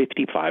about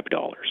 $55,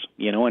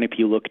 and if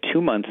you look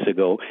 2 months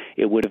ago,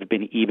 it would have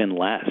been even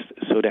less.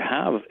 So to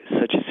have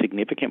such a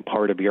significant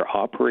part of your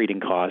operating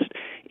cost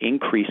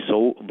increase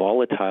so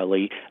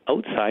volatilely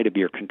outside of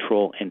your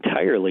control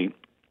entirely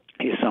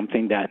is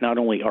something that not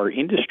only our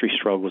industry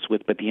struggles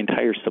with, but the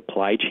entire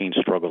supply chain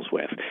struggles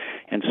with.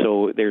 And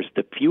so there's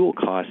the fuel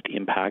cost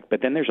impact,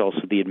 but then there's also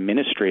the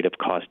administrative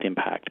cost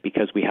impact,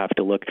 because we have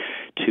to look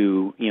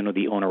to,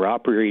 the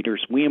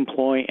owner-operators we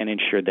employ and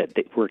ensure that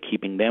we're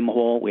keeping them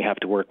whole. We have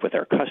to work with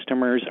our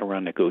customers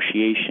around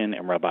negotiation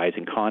and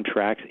revising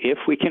contracts, if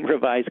we can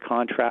revise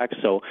contracts.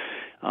 So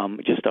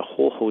just a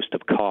whole host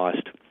of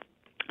cost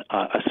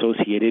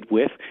associated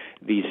with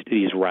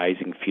these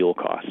rising fuel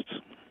costs.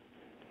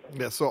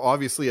 Yeah, so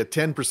obviously a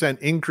 10%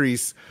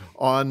 increase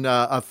on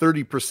a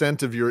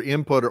 30% of your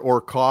input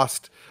or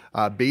cost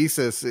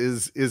basis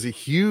is a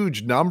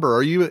huge number.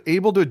 Are you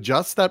able to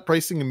adjust that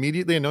pricing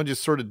immediately? I know you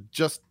sort of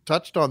just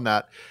touched on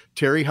that,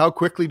 Terry. How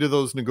quickly do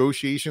those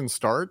negotiations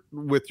start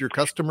with your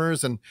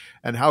customers, and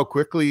how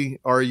quickly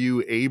are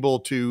you able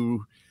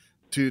to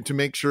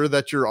make sure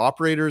that your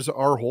operators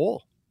are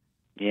whole?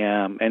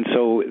 Yeah, and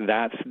so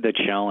that's the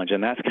challenge,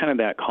 and that's kind of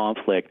that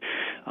conflict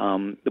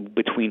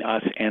between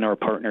us and our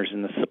partners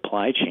in the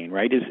supply chain,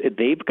 right? Is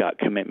they've got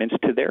commitments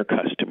to their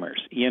customers,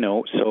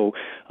 So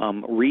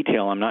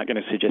retail, I'm not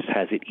going to suggest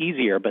has it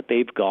easier, but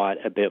they've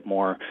got a bit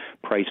more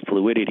price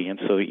fluidity,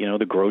 and so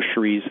the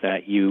groceries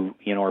that you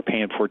are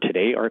paying for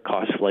today are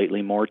cost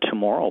slightly more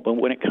tomorrow. But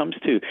when it comes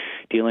to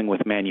dealing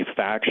with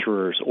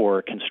manufacturers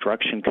or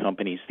construction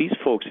companies, these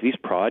folks, these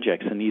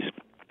projects, and these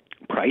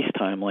price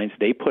timelines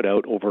they put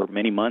out over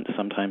many months,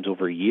 sometimes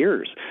over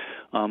years.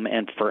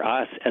 And for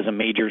us as a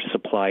major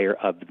supplier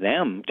of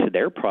them to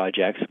their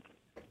projects,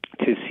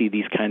 to see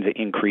these kinds of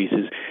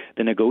increases,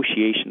 the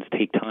negotiations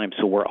take time.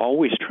 So we're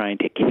always trying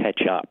to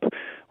catch up,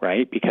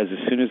 right? Because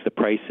as soon as the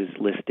price is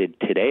listed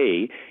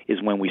today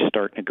is when we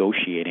start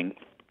negotiating.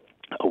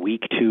 A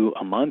week to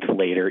a month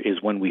later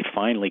is when we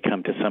finally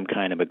come to some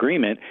kind of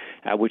agreement,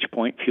 at which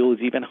point fuel is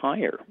even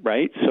higher,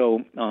 right? So,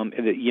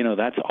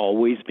 that's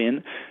always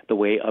been the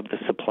way of the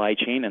supply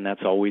chain, and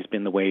that's always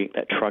been the way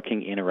that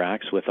trucking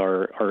interacts with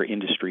our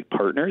industry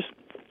partners.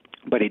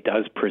 But it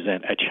does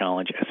present a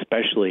challenge,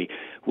 especially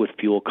with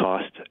fuel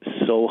costs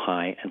so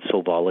high and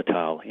so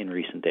volatile in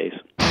recent days.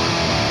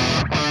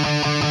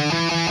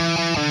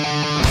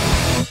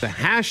 The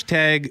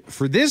hashtag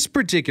for this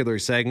particular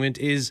segment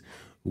is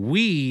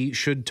 "We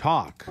should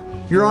talk."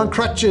 You're on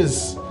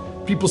crutches.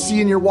 People see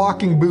you in your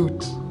walking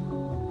boot.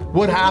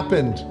 What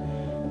happened?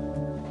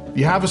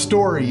 You have a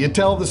story. You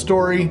tell the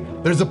story.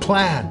 There's a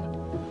plan.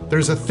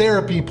 There's a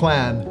therapy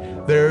plan.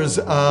 There's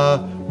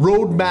a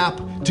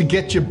roadmap to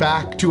get you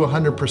back to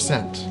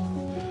 100%.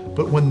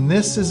 But when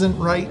this isn't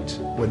right,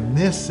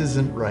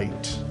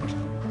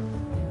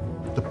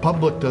 the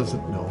public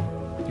doesn't know.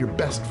 Your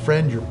best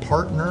friend, your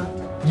partner,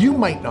 you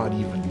might not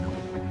even know.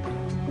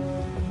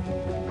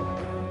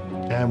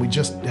 And we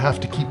just have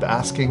to keep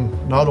asking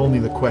not only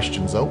the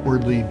questions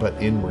outwardly, but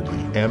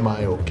inwardly. Am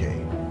I okay?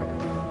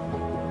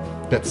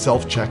 That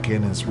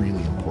self-check-in is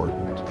really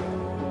important.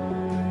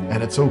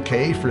 And it's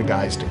okay for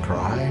guys to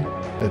cry.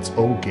 It's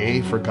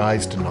okay for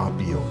guys to not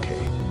be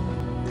okay.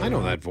 I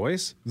know that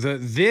voice.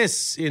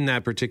 This in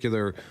that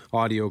particular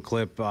audio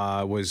clip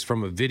was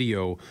from a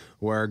video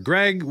where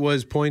Greg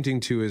was pointing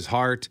to his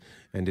heart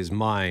and his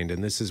mind.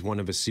 And this is one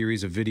of a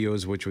series of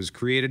videos which was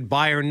created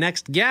by our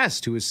next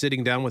guest, who is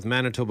sitting down with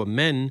Manitoba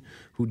men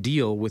who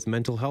deal with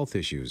mental health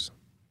issues.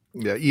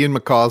 Yeah, Ian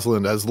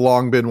McCausland has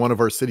long been one of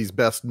our city's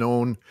best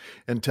known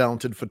and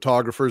talented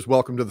photographers.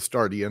 Welcome to the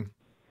Start, Ian.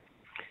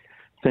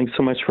 Thanks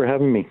so much for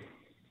having me.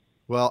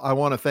 Well, I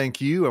want to thank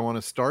you. I want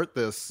to start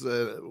this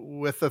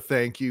with a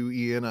thank you,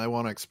 Ian. I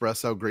want to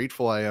express how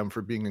grateful I am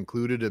for being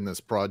included in this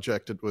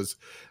project. It was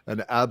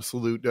an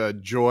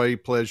absolute joy,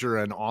 pleasure,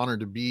 and honor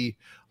to be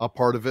a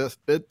part of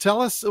it.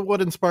 Tell us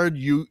what inspired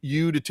you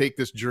to take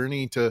this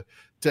journey to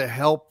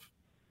help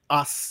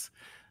us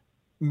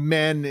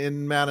men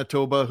in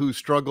Manitoba who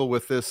struggle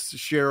with this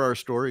share our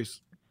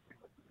stories.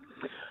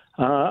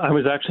 I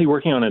was actually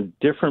working on a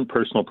different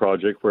personal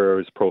project where I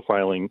was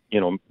profiling,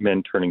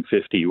 men turning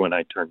 50 when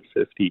I turned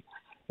 50.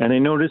 And I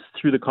noticed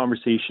through the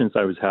conversations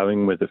I was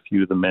having with a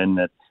few of the men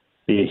that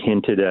they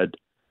hinted at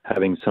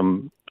having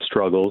some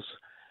struggles.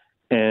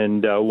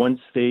 And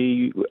once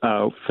they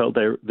felt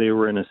that they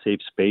were in a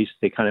safe space,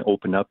 they kind of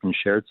opened up and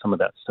shared some of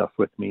that stuff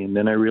with me. And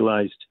then I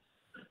realized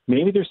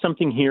maybe there's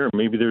something here.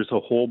 Maybe there's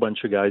a whole bunch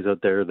of guys out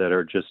there that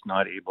are just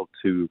not able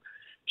to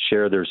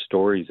share their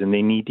stories, and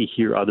they need to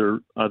hear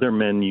other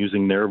men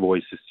using their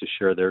voices to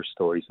share their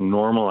stories and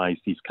normalize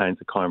these kinds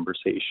of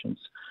conversations.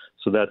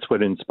 So that's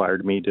what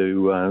inspired me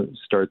to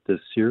start this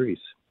series.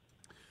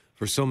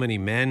 For so many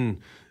men,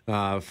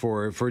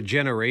 for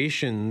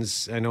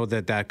generations, I know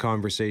that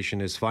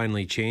conversation is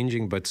finally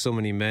changing, but so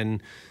many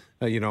men,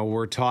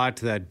 were taught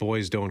that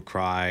boys don't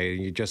cry,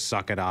 you just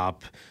suck it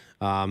up.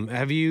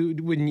 Have you,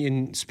 when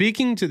in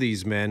speaking to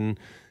these men,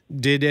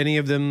 did any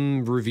of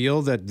them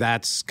reveal that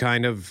that's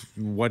kind of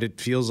what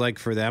it feels like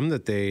for them,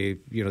 that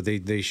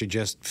they should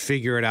just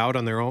figure it out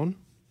on their own?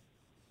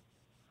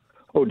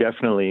 Oh,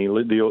 definitely.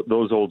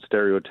 Those old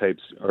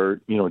stereotypes are,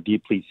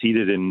 deeply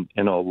seated in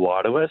a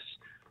lot of us.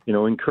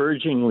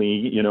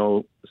 Encouragingly,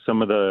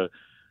 some of the,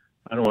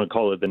 I don't want to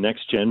call it the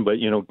next gen, but,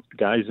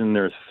 guys in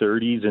their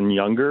 30s and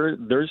younger,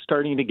 they're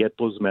starting to get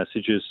those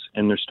messages,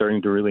 and they're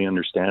starting to really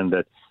understand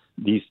that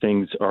these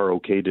things are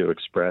okay to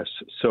express.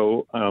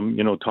 So,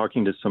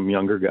 talking to some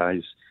younger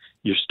guys,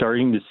 you're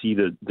starting to see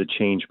the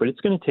change, but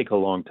it's going to take a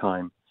long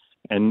time.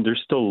 And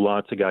there's still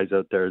lots of guys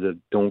out there that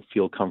don't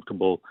feel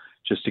comfortable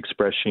just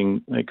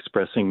expressing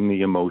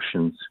the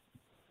emotions.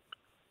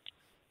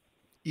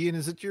 Ian,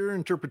 is it your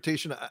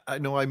interpretation? I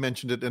know I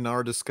mentioned it in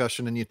our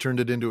discussion and you turned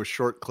it into a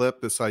short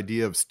clip, this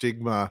idea of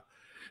stigma.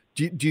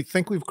 Do you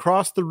think we've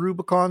crossed the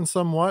Rubicon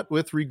somewhat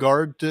with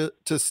regard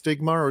to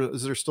stigma, or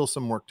is there still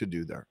some work to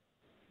do there?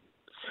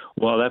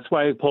 Well, that's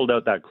why I pulled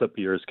out that clip of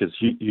yours, because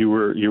you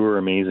were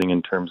amazing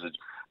in terms of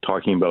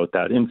talking about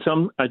that.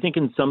 I think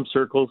in some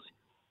circles,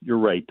 you're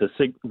right.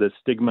 The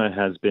stigma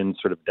has been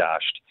sort of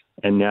dashed,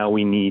 and now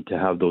we need to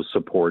have those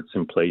supports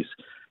in place.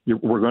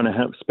 We're going to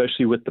have,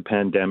 especially with the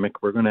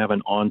pandemic, we're going to have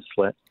an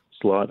onslaught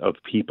of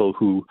people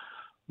who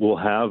will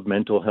have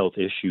mental health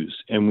issues,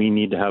 and we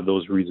need to have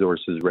those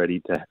resources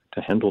ready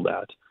to handle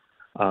that.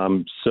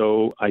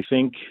 So I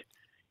think,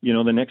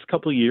 the next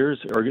couple of years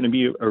are going to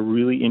be a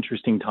really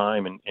interesting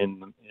time in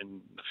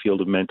the field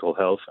of mental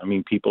health. I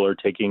mean, people are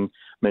taking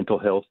mental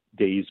health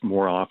days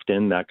more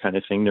often, that kind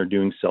of thing. They're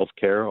doing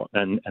self-care,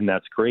 and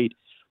that's great.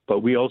 But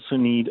we also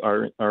need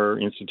our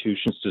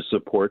institutions to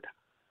support,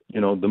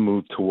 the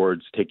move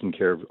towards taking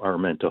care of our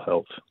mental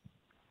health.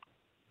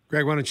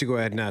 Greg, why don't you go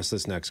ahead and ask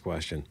this next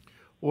question?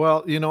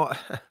 Well,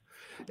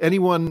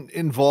 anyone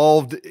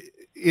involved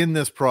in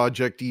this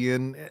project,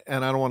 Ian,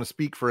 and I don't want to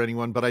speak for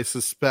anyone, but I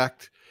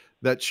suspect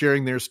that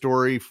sharing their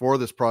story for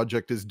this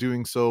project is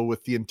doing so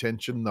with the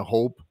intention, the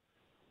hope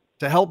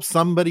to help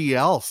somebody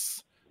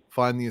else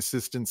find the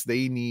assistance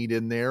they need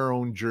in their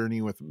own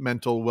journey with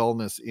mental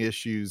wellness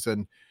issues.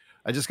 And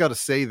I just got to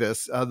say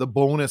this, the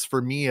bonus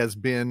for me has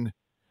been,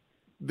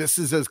 this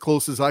is as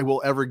close as I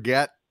will ever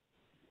get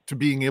to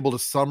being able to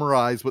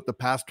summarize what the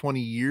past 20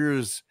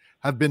 years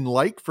have been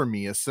like for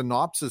me, a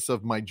synopsis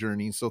of my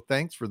journey. So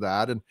thanks for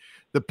that. And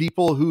the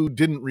people who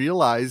didn't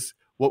realize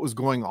what was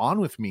going on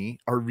with me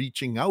are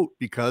reaching out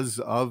because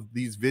of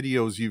these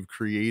videos you've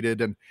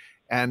created.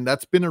 And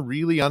that's been a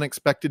really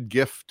unexpected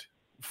gift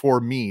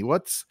for me.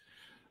 What's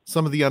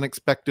some of the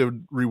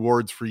unexpected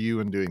rewards for you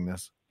in doing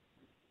this?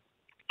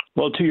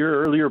 Well, to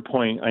your earlier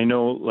point, I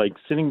know, like,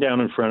 sitting down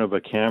in front of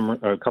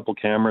a couple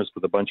cameras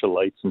with a bunch of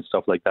lights and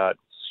stuff like that,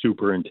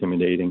 super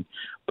intimidating.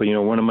 But,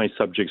 one of my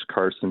subjects,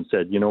 Carson,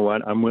 said, you know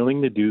what, I'm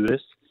willing to do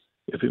this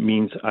if it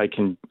means I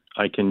can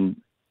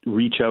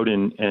reach out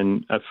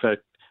and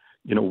affect,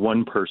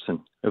 one person.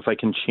 If I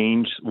can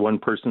change one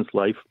person's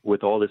life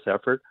with all this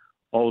effort,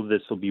 all of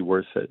this will be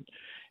worth it.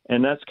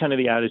 And that's kind of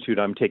the attitude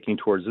I'm taking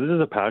towards this. Is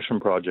a passion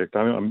project.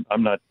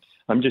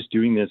 I'm just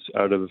doing this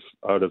out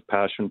of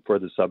passion for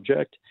the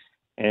subject.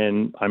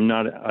 And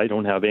I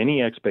don't have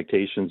any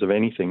expectations of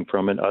anything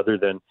from it other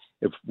than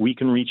if we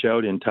can reach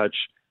out and touch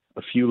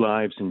a few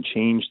lives and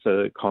change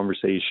the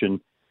conversation,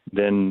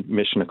 then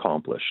mission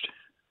accomplished.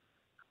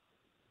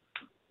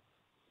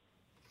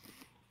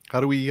 How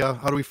do we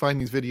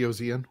find these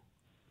videos, Ian?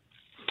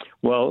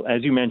 Well,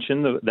 as you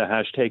mentioned, the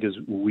hashtag is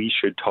We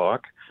Should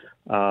Talk.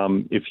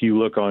 If you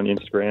look on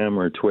Instagram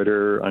or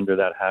Twitter under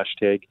that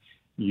hashtag,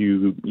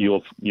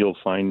 you'll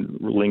find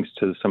links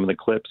to some of the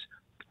clips,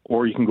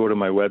 or you can go to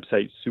my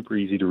website. Super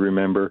easy to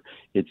remember.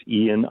 It's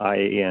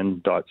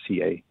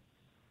ian.ca.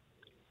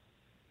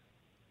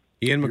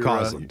 Ian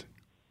McCausland.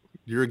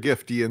 You're a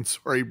gift, Ian.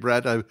 Sorry,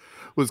 Brett. I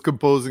was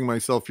composing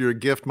myself. You're a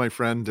gift, my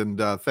friend, and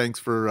thanks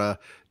for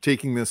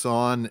taking this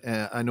on.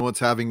 I know it's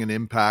having an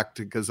impact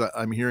because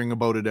I'm hearing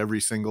about it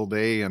every single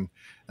day, and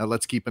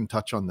let's keep in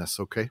touch on this,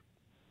 okay?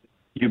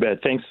 You bet.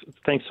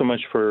 Thanks so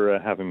much for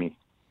having me.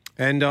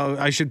 And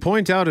I should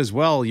point out as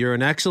well, you're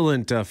an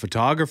excellent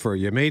photographer.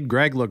 You made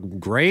Greg look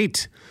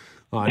great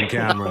on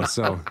camera.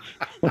 So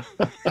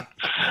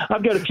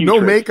I've got a few no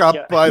tricks. makeup,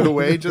 Yeah. by the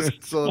way,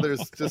 just so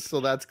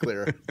that's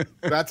clear.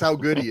 That's how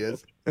good he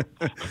is.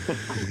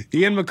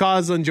 Ian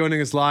McCausland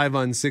joining us live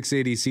on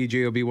 680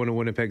 CJOB, one of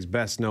Winnipeg's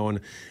best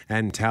known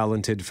and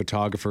talented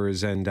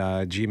photographers. And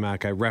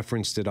GMAC, I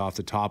referenced it off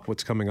the top.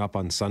 What's coming up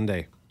on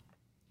Sunday?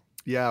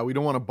 Yeah, we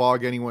don't want to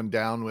bog anyone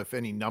down with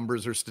any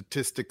numbers or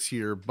statistics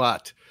here,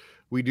 but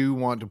we do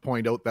want to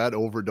point out that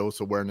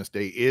Overdose Awareness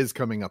Day is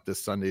coming up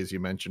this Sunday, as you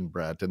mentioned,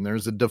 Brett, and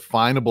there's a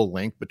definable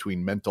link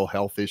between mental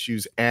health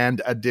issues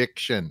and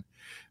addiction.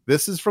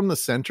 This is from the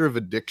Center of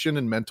Addiction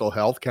and Mental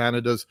Health,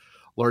 Canada's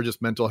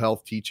largest mental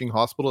health teaching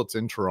hospital. It's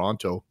in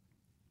Toronto.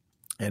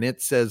 And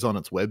it says on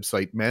its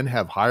website, men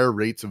have higher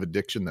rates of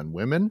addiction than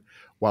women,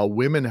 while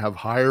women have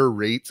higher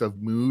rates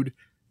of mood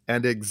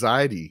and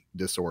anxiety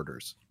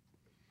disorders.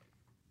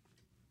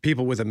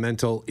 People with a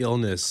mental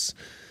illness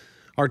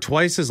are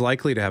twice as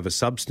likely to have a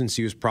substance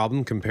use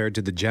problem compared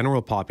to the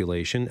general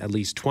population. At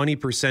least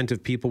 20%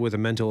 of people with a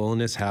mental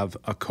illness have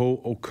a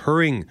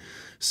co-occurring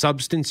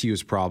substance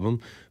use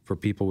problem. For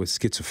people with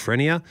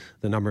schizophrenia,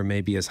 the number may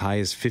be as high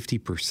as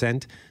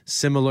 50%.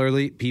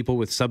 Similarly, people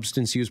with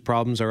substance use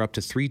problems are up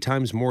to 3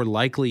 times more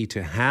likely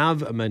to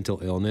have a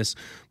mental illness.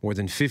 More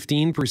than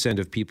 15%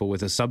 of people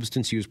with a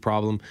substance use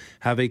problem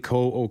have a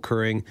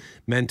co-occurring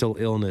mental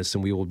illness,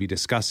 and we will be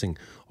discussing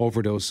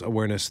overdose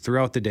awareness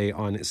throughout the day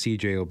on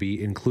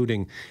CJOB,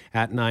 including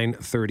at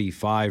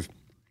 9:35.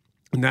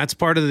 And that's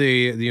part of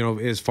the,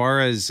 as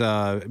far as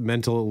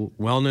mental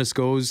wellness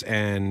goes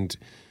and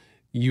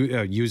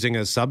using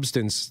a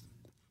substance.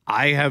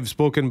 I have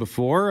spoken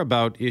before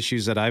about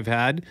issues that I've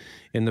had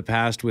in the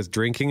past with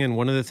drinking, and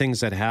one of the things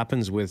that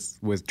happens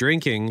with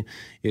drinking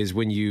is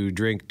when you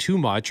drink too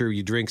much, or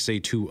you drink, say,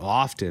 too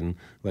often,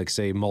 like,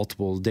 say,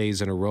 multiple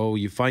days in a row,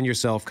 you find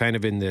yourself kind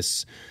of in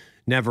this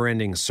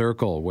never-ending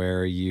circle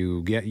where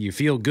you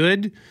feel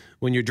good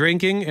when you're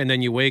drinking, and then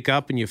you wake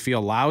up and you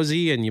feel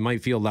lousy, and you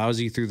might feel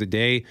lousy through the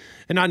day,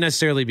 and not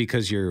necessarily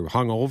because you're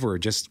hungover,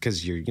 just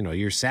because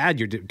you're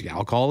sad.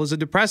 Alcohol is a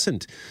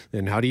depressant,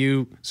 and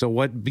so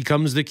what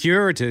becomes the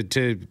cure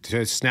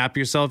to snap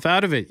yourself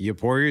out of it? You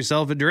pour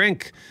yourself a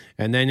drink,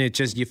 and then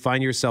you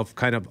find yourself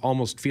kind of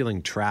almost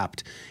feeling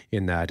trapped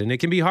in that, and it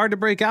can be hard to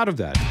break out of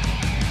that.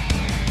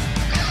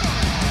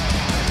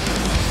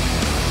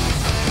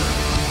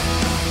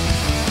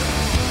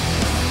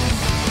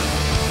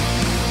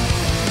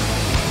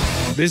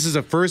 This is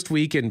the first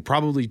week in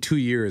probably 2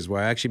 years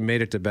where I actually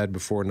made it to bed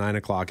before 9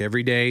 o'clock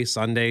every day,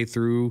 Sunday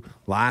through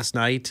last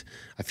night.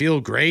 I feel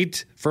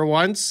great for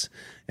once.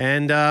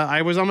 And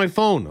I was on my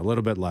phone a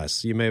little bit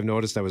less. You may have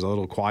noticed I was a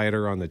little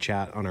quieter on the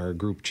chat, on our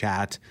group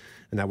chat.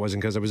 And that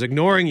wasn't because I was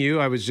ignoring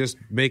you. I was just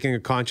making a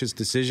conscious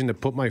decision to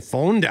put my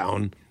phone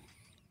down.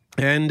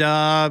 And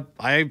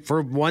I,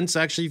 for once,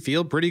 actually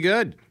feel pretty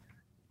good.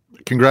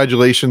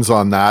 Congratulations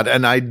on that.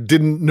 And I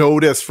didn't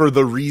notice for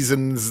the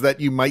reasons that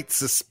you might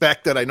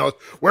suspect that I know.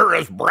 Where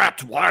is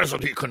Brett? Why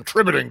isn't he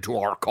contributing to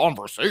our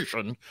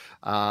conversation?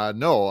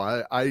 No,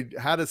 I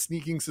had a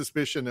sneaking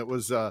suspicion it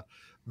was a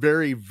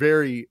very,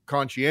 very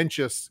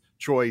conscientious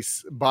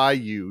choice by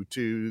you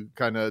to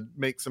kind of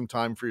make some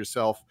time for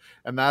yourself.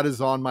 And that is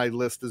on my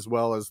list as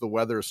well as the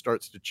weather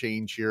starts to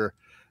change here.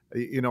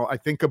 I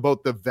think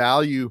about the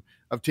value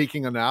of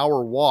taking an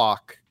hour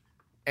walk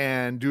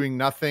and doing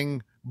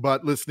nothing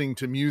but listening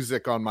to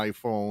music on my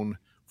phone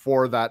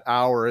for that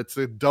hour. It's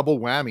a double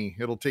whammy.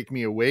 It'll take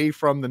me away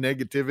from the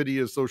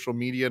negativity of social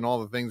media and all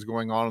the things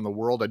going on in the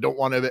world. I don't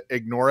want to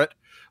ignore it,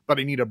 but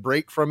I need a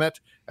break from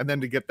it. And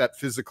then to get that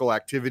physical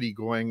activity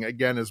going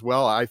again as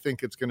well, I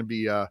think it's going to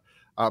be a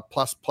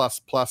plus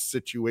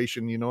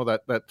situation,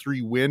 that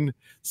 3-win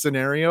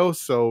scenario.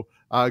 So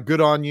good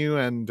on you.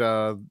 And,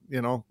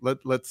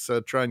 let's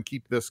try and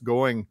keep this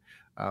going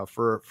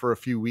for a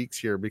few weeks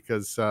here,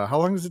 because how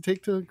long does it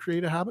take to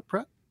create a habit,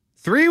 Brett?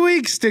 3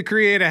 weeks to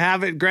create a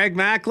habit, Greg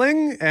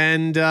Mackling.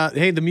 And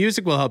hey, the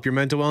music will help your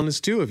mental wellness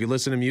too. If you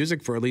listen to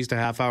music for at least a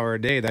half hour a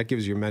day, that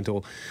gives your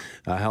mental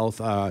health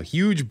a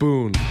huge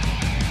boon.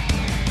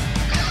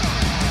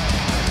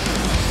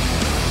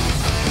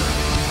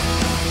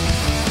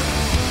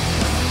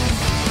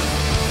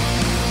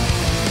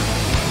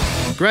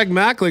 Greg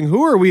Mackling,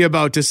 who are we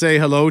about to say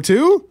hello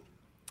to?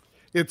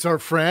 It's our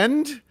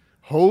friend,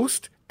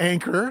 host,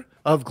 anchor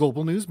of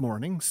Global News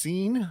Morning,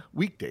 seen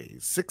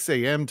weekdays, 6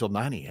 a.m. till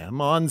 9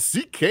 a.m. on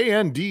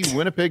CKND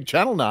Winnipeg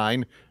Channel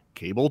 9,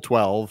 Cable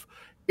 12,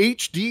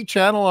 HD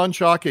channel on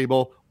Shaw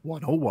Cable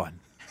 101.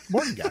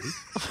 Morning, Gabby.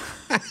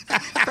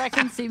 Brett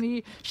can see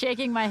me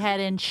shaking my head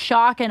in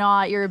shock and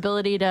awe at your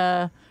ability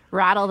to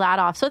rattle that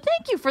off. So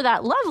thank you for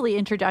that lovely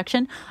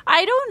introduction.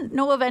 I don't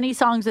know of any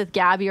songs with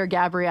Gabby or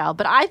Gabrielle,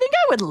 but I think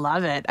I would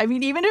love it. I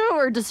mean, even if it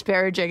were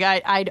disparaging,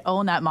 I'd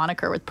own that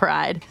moniker with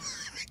pride.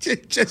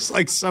 Just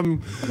like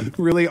some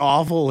really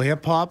awful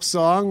hip hop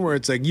song where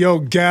it's like, "Yo,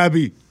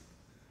 Gabby."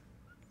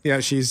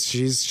 Yeah,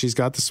 she's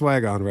got the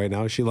swag on right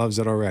now. She loves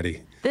it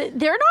already. They're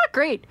not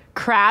great.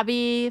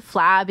 Crabby,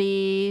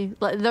 flabby.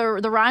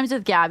 The rhymes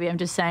with Gabby, I'm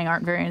just saying,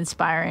 aren't very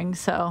inspiring.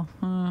 So,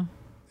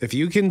 If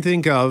you can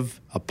think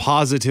of a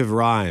positive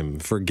rhyme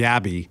for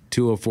Gabby,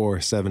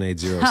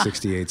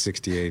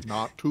 204-780-6868.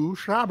 Not too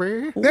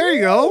shabby. There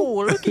you go.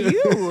 Oh, look at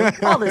you.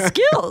 All the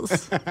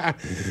skills.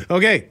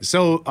 Okay,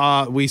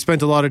 so we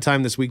spent a lot of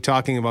time this week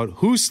talking about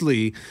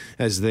Husli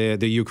as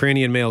the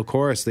Ukrainian male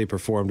chorus. They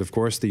performed, of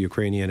course, the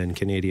Ukrainian and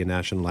Canadian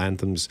national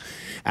anthems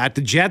at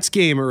the Jets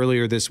game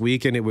earlier this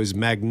week, and it was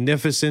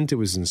magnificent, it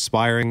was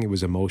inspiring, it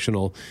was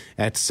emotional,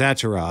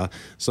 etc.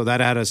 So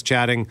that had us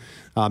chatting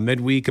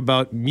midweek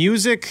about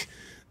music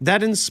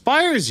that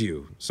inspires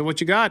you. So what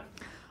you got?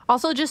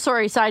 Also, just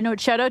side note,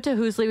 shout out to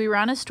Husli. We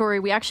ran a story.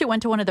 We actually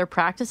went to one of their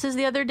practices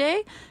the other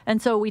day.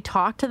 And so we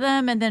talked to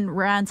them and then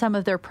ran some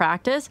of their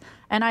practice.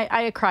 And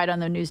I cried on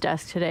the news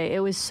desk today.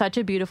 It was such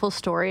a beautiful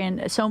story.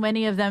 And so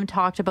many of them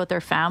talked about their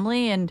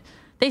family. And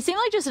they seem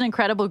like just an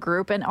incredible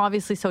group and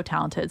obviously so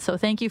talented. So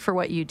thank you for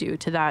what you do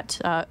to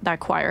that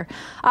choir.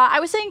 I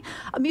was saying,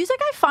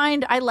 music I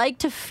find I like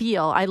to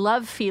feel. I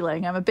love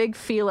feeling. I'm a big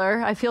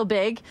feeler. I feel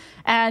big.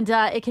 And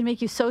it can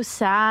make you so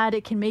sad.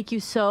 It can make you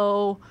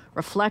so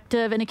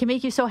reflective. And it can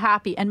make you so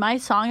happy. And my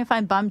song, if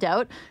I'm bummed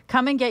out,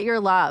 Come and Get Your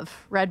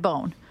Love,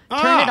 Redbone.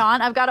 Turn it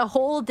on. I've got a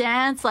whole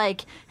dance,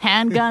 like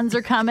handguns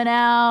are coming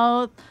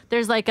out.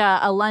 There's like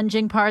a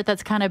lunging part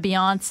that's kind of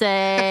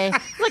Beyonce.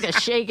 Like a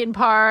shaking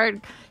part.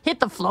 Hit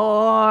the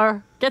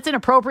floor. Gets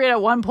inappropriate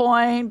at one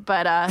point,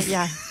 but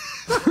yeah.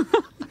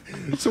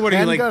 So what do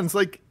you like? Handguns,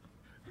 like,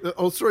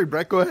 oh, sorry,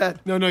 Brett, go ahead.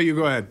 No, you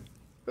go ahead.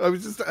 I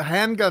was just,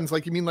 handguns,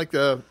 like, you mean like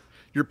your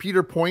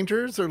Peter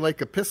Pointers or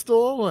like a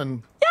pistol?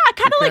 And yeah,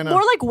 kind of like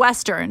more like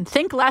Western.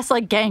 Think less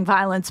like gang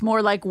violence,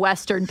 more like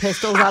Western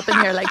pistols up in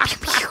here, like pew,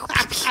 pew,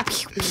 pew,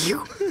 pew, pew,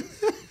 pew.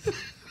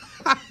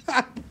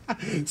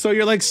 So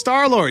you're like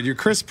Star-Lord. You're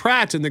Chris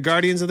Pratt in the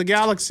Guardians of the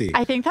Galaxy.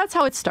 I think that's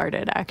how it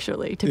started,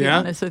 actually, to be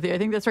honest with you. I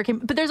think that's where it came.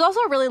 But there's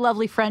also a really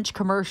lovely French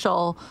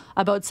commercial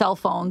about cell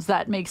phones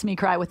that makes me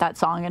cry with that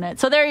song in it.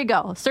 So there you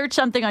go. Search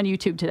something on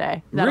YouTube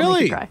today. That'll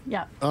make you cry.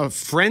 Yeah. A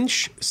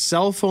French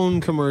cell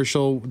phone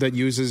commercial that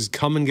uses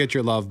Come and Get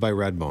Your Love by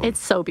Redbone.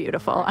 It's so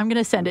beautiful. I'm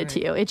going to send it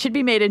to you. It should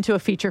be made into a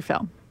feature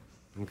film.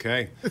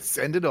 Okay.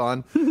 Send it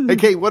on. Hey,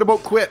 Kate, what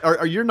about quit?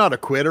 You're not a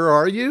quitter,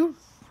 are you?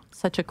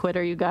 Such a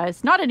quitter, you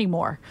guys. Not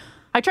anymore.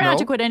 I try not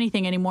to quit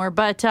anything anymore,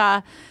 but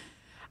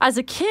as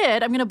a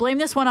kid, I'm going to blame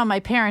this one on my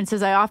parents,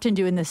 as I often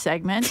do in this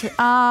segment.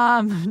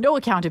 No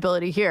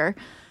accountability here.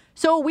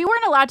 So we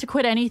weren't allowed to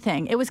quit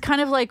anything. It was kind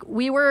of like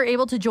we were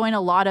able to join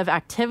a lot of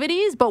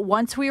activities, but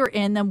once we were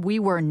in them, we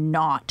were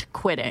not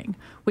quitting.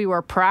 We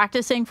were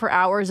practicing for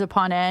hours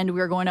upon end. We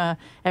were going to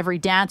every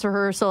dance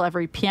rehearsal,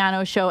 every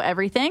piano show,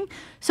 everything.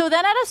 So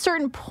then at a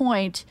certain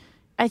point,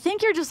 I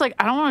think you're just like,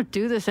 I don't want to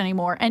do this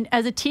anymore. And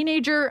as a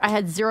teenager, I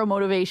had zero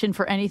motivation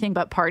for anything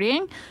but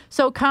partying.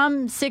 So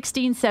come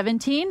 16,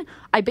 17,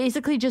 I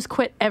basically just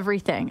quit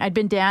everything. I'd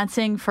been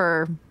dancing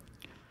for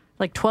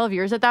like 12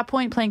 years at that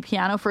point, playing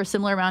piano for a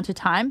similar amount of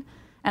time.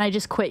 And I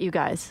just quit, you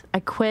guys.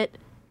 I quit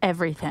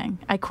everything.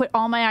 I quit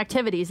all my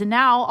activities. And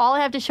now all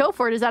I have to show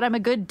for it is that I'm a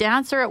good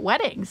dancer at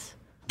weddings.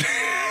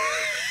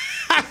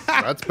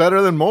 That's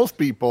better than most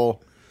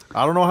people.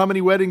 I don't know how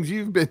many weddings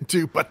you've been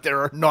to, but there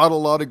are not a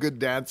lot of good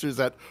dancers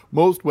at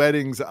most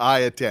weddings I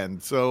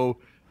attend. So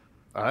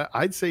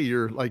I'd say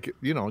you're like,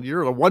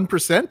 you're a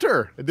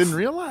 1%er. I didn't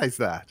realize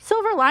that.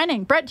 Silver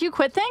lining. Brett, do you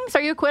quit things?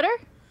 Are you a quitter?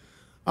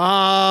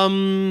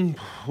 I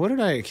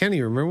can't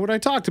even remember what I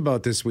talked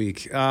about this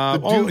week.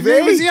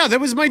 Duvet.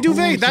 That was my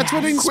duvet. That's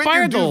what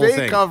inspired the whole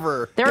thing.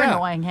 Cover. They're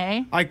annoying,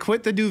 hey? I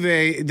quit the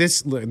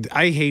duvet.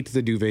 I hate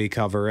the duvet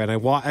cover, and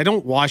I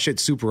don't wash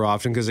it super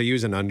often because I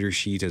use an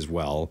undersheet as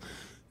well.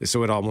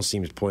 So it almost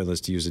seems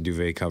pointless to use a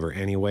duvet cover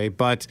anyway.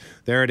 But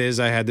there it is.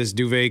 I had this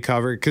duvet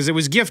cover because it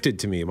was gifted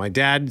to me. My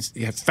dad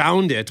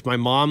found it. My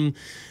mom,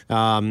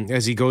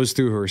 as he goes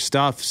through her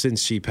stuff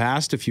since she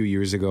passed a few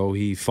years ago,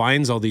 he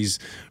finds all these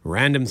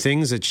random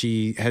things that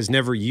she has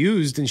never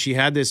used. And she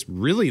had this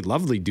really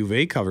lovely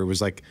duvet cover. It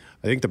was like,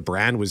 I think the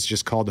brand was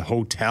just called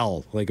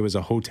Hotel. Like it was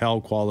a hotel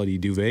quality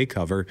duvet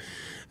cover.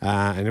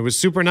 And it was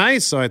super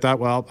nice. So I thought,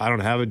 well, I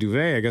don't have a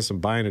duvet. I guess I'm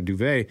buying a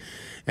duvet.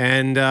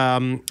 And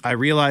I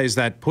realized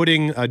that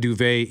putting a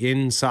duvet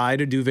inside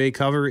a duvet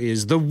cover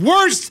is the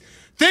worst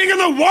thing in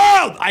the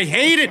world. I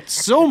hate it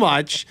so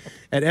much.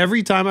 And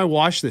every time I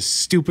wash this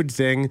stupid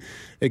thing,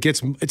 it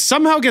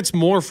somehow gets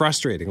more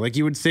frustrating. Like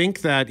you would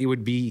think that it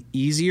would be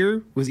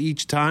easier with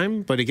each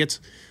time, but it gets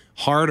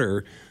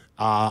harder.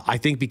 I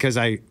think because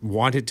I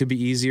want it to be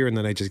easier and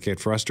then I just get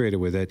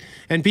frustrated with it.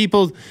 And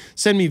people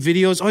send me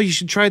videos, oh, you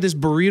should try this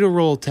burrito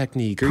roll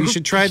technique, or you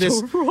should try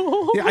this.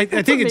 Yeah, I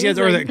think it's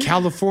or the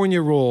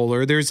California roll,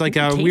 or there's like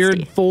a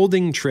weird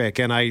folding trick.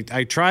 And I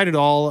tried it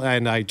all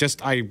and I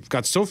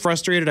got so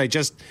frustrated. I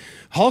just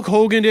Hulk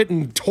Hogan'd it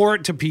and tore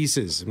it to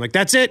pieces. I'm like,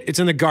 that's it. It's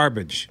in the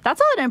garbage.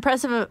 That's an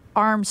impressive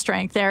arm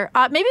strength there.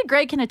 Maybe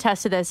Greg can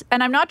attest to this.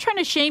 And I'm not trying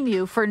to shame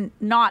you for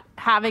not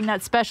having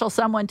that special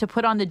someone to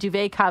put on the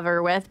duvet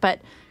cover with,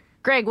 but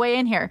Greg, weigh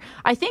in here.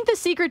 I think the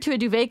secret to a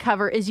duvet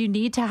cover is you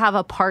need to have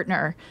a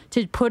partner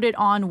to put it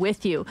on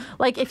with you.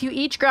 Like if you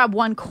each grab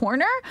one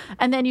corner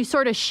and then you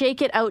sort of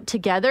shake it out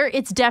together,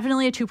 it's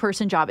definitely a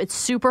 2-person job. It's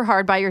super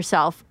hard by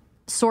yourself.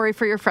 Sorry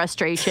for your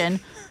frustration.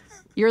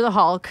 You're the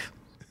Hulk.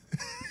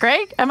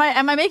 Greg, am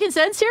I making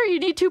sense here? You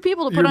need 2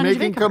 people to put on a duvet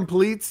cover. You're making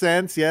complete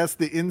sense. Yes,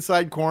 the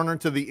inside corner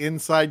to the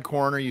inside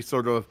corner. You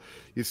sort of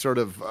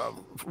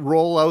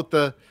roll out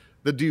the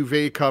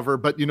duvet cover,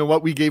 but you know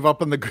what? We gave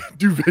up on the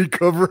duvet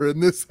cover in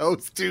this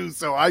house too,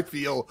 so I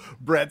feel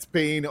Brett's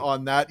pain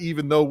on that,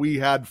 even though we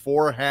had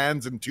 4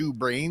 hands and 2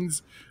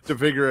 brains to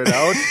figure it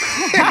out.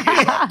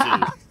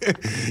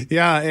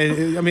 Yeah,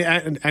 I mean,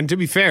 and to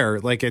be fair,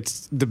 like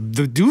it's the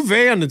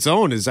duvet on its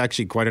own is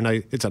actually quite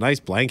it's a nice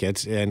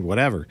blanket and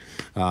whatever.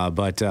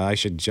 But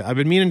I've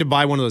been meaning to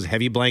buy one of those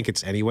heavy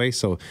blankets anyway,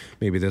 so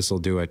maybe this will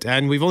do it.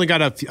 And we've only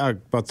got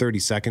about 30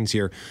 seconds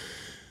here.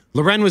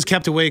 Loren was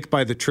kept awake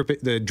by the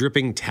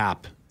dripping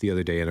tap the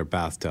other day in her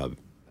bathtub.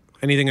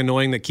 Anything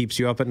annoying that keeps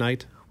you up at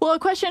night? Well, a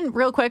question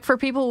real quick for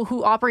people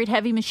who operate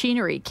heavy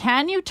machinery.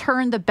 Can you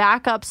turn the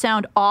backup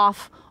sound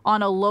off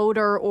on a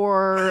loader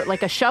or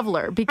like a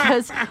shoveler?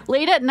 Because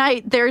late at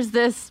night, there's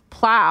this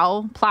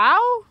plow,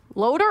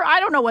 loader? I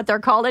don't know what they're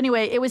called.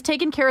 Anyway, it was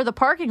taking care of the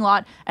parking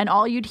lot, and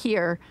all you'd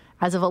hear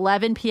as of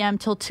 11 p.m.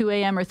 till 2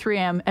 a.m. or 3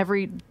 a.m.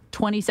 every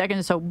 20 seconds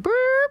or so, burp,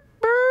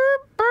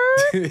 burp,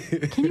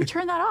 burp. Can you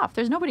turn that off?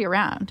 There's nobody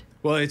around.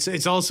 Well,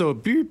 it's also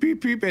beep,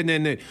 beep, beep, and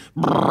then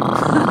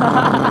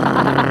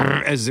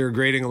as they're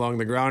grading along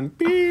the ground,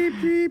 beep,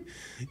 beep.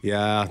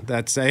 Yeah,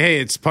 that's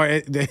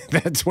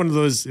that's one of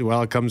those,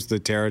 well, it comes to the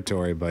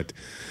territory, but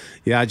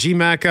yeah,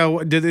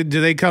 GMAC, do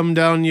they come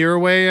down your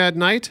way at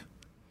night?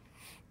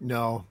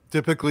 No,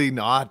 typically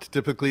not.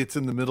 Typically it's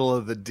in the middle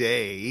of the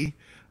day.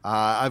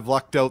 I've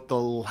lucked out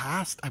the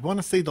last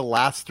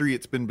 3,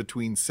 it's been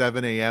between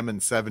 7 a.m.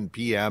 and 7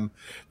 p.m.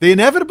 They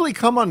inevitably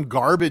come on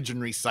garbage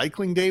and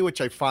recycling day,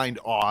 which I find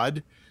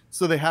odd.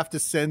 So they have to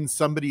send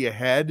somebody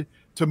ahead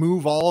to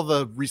move all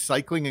the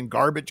recycling and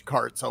garbage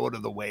carts out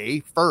of the way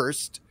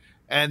first.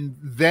 And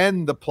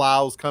then the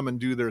plows come and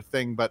do their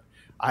thing. But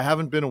I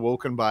haven't been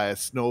awoken by a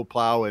snow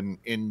plow in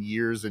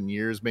years and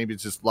years. Maybe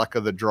it's just luck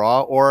of the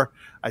draw, or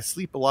I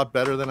sleep a lot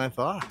better than I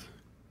thought.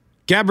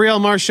 Gabrielle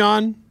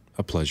Marchand,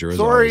 a pleasure as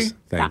always.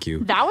 Thank you.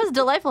 That was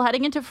delightful.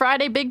 Heading into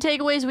Friday, big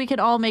takeaways. We can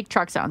all make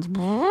truck sounds.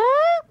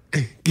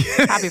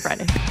 Happy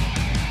Friday.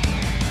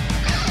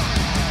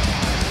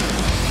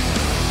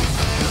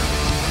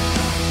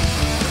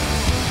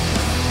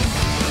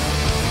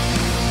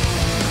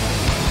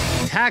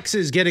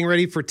 Taxes, getting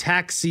ready for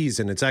tax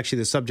season. It's actually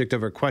the subject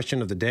of our question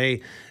of the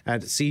day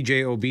at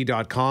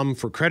cjob.com.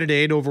 For credit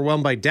aid,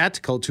 overwhelmed by debt,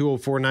 call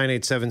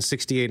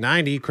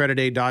 204-987-6890,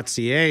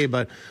 creditaid.ca.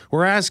 But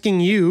we're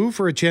asking you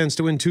for a chance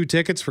to win 2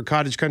 tickets for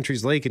Cottage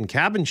Country's Lake and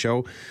Cabin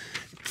Show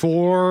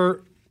to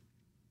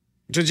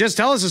just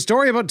tell us a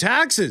story about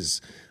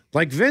taxes.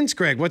 Like Vince,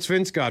 Greg. What's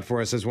Vince got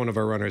for us as one of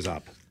our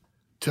runners-up?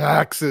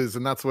 Taxes,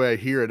 and that's the way I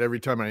hear it every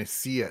time I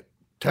see it.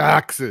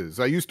 Taxes.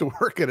 I used to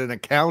work at an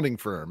accounting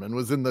firm and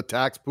was in the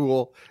tax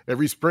pool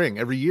every spring,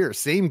 every year.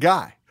 Same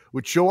guy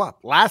would show up.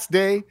 Last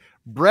day,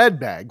 bread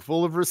bag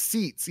full of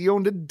receipts. He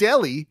owned a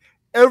deli.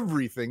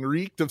 Everything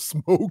reeked of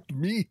smoked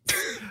meat.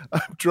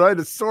 I'm trying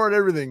to sort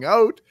everything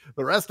out.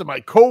 The rest of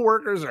my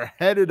coworkers are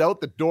headed out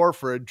the door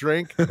for a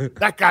drink.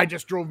 That guy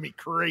just drove me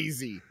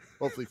crazy.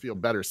 Hopefully feel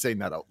better saying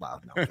that out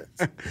loud now.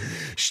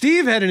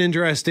 Steve had an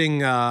interesting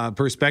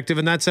perspective,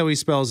 and that's how he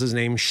spells his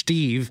name,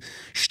 Steve.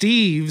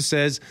 Steve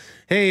says,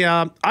 hey,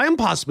 I am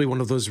possibly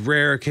one of those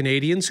rare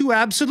Canadians who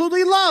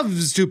absolutely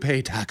loves to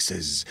pay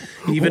taxes.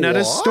 Even at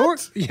a store.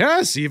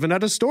 Yes, even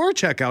at a store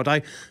checkout,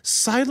 I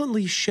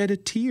silently shed a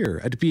tear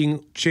at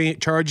being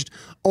charged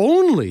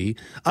only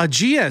a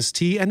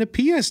GST and a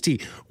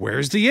PST.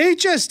 Where's the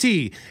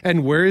HST?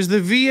 And where's the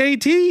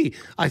VAT?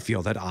 I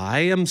feel that I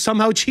am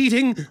somehow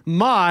cheating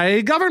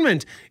my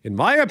government. In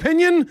my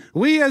opinion,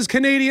 we as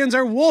Canadians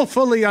are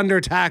woefully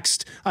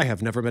undertaxed. I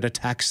have never met a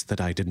tax that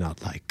I did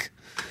not like.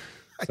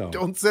 So. I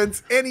don't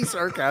sense any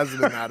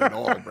sarcasm in that at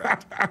all,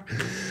 Brett.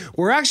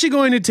 We're actually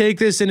going to take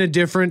this in a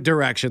different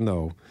direction,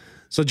 though.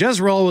 So just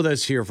roll with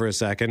us here for a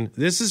second.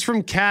 This is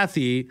from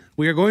Kathy.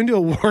 We are going to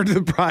award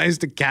the prize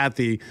to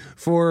Kathy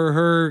for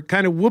her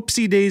kind of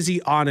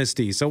whoopsie-daisy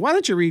honesty. So why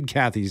don't you read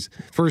Kathy's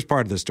first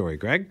part of the story,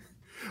 Greg?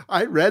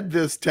 I read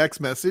this text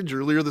message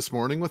earlier this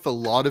morning with a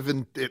lot of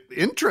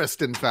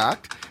interest, in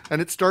fact, and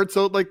it starts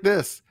out like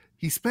this.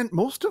 He spent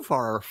most of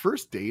our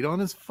first date on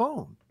his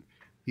phone.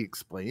 He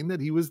explained that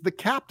he was the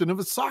captain of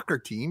a soccer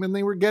team and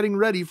they were getting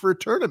ready for a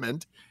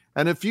tournament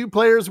and a few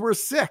players were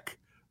sick.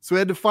 So he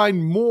had to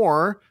find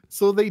more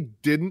so they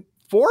didn't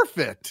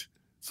forfeit.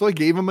 So I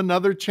gave him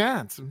another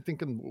chance. I'm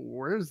thinking,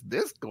 where's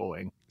this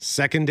going?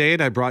 Second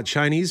date, I brought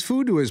Chinese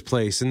food to his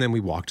place and then we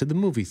walked to the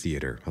movie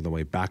theater. On the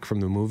way back from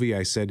the movie,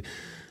 I said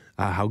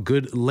how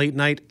good late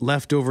night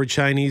leftover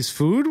Chinese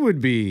food would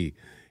be.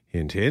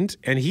 Hint, hint.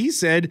 And he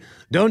said,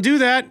 don't do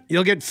that.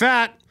 You'll get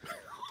fat.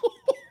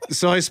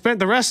 So I spent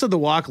the rest of the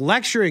walk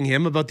lecturing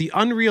him about the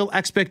unreal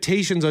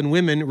expectations on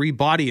women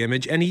re-body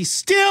image, and he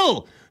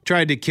still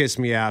tried to kiss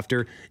me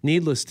after.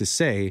 Needless to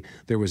say,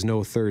 there was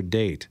no third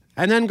date.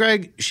 And then,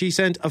 Greg, she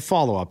sent a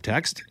follow-up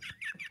text.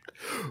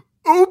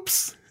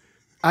 Oops!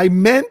 I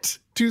meant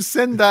to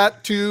send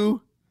that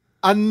to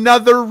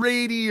another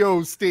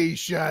radio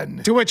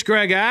station. To which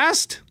Greg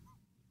asked,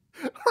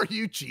 are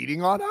you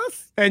cheating on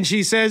us? And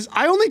she says,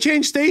 I only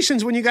change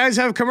stations when you guys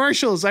have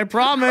commercials, I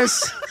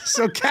promise.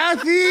 So,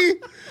 Kathy,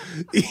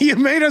 you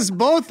made us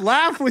both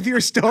laugh with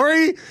your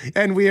story,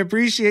 and we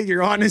appreciate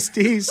your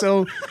honesty.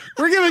 So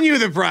we're giving you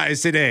the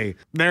prize today.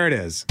 There it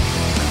is.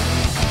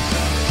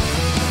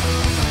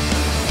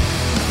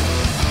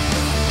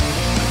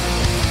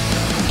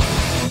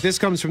 This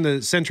comes from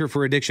the Centre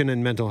for Addiction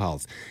and Mental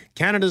Health.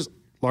 Canada's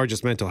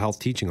largest mental health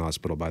teaching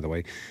hospital, by the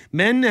way.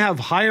 Men have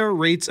higher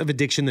rates of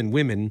addiction than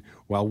women,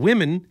 while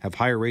women have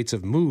higher rates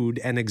of mood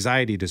and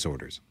anxiety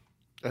disorders.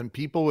 And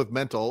people with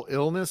mental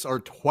illness are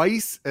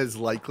twice as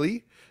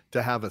likely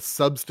to have a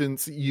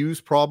substance use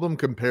problem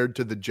compared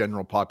to the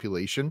general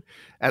population.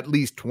 At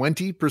least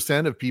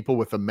 20% of people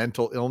with a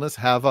mental illness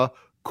have a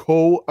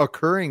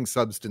co-occurring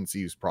substance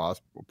use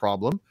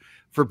problem.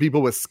 For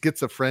people with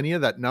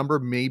schizophrenia, that number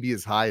may be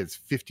as high as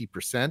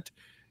 50%.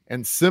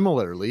 And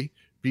similarly,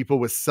 people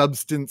with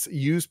substance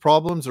use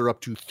problems are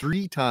up to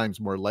 3 times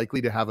more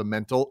likely to have a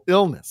mental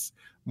illness.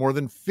 More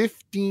than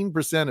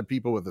 15% of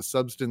people with a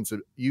substance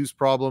use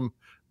problem,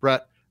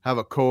 Brett, have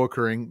a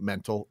co-occurring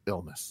mental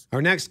illness.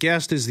 Our next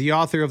guest is the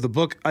author of the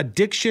book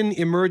Addiction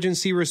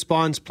Emergency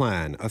Response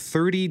Plan, a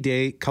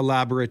 30-day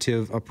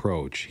collaborative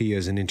approach. He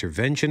is an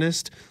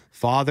interventionist,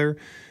 father,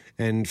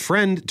 and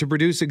friend to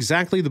produce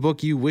exactly the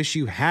book you wish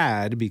you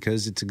had,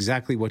 because it's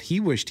exactly what he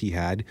wished he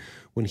had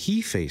when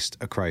he faced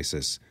a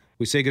crisis.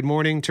 We say good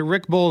morning to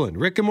Rick Boland.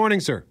 Rick, good morning,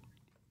 sir.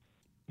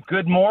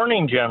 Good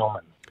morning,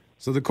 gentlemen.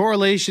 So the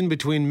correlation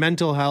between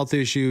mental health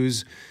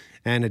issues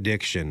and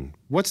addiction,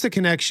 what's the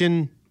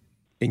connection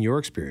in your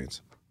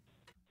experience?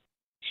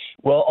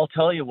 Well, I'll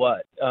tell you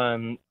what,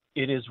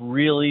 it is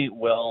really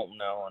well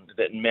known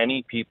that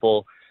many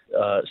people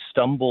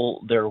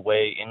stumble their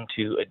way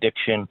into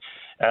addiction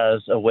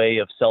as a way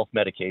of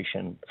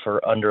self-medication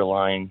for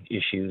underlying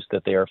issues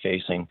that they are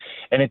facing.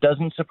 And it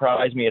doesn't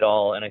surprise me at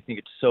all. And I think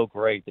it's so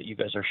great that you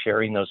guys are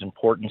sharing those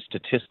important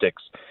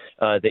statistics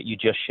that you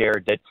just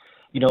shared, that,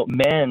 you know,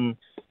 men,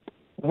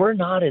 we're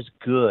not as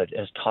good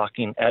as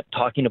talking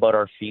about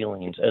our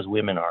feelings as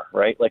women are,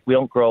 right? Like, we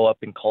don't grow up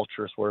in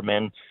cultures where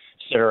men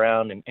sit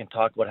around and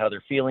talk about how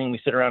they're feeling.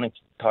 We sit around and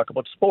talk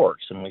about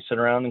sports, and we sit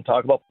around and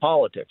talk about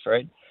politics,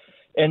 right?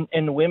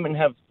 And women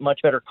have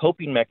much better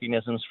coping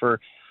mechanisms for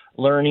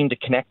learning to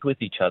connect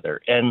with each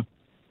other.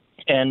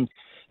 And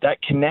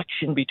that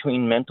connection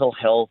between mental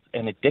health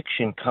and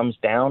addiction comes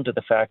down to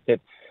the fact that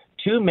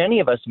too many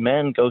of us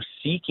men go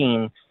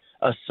seeking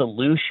a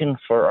solution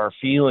for our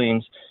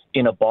feelings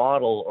in a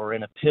bottle or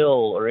in a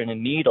pill or in a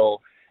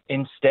needle,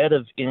 instead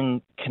of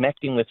in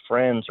connecting with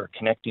friends or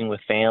connecting with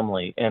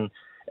family. And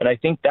I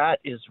think that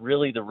is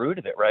really the root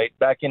of it, right?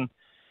 Back in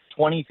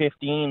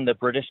 2015, the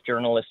British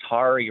journalist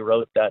Hari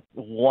wrote that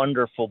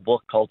wonderful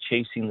book called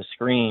Chasing the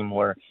Scream,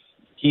 where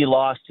he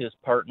lost his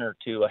partner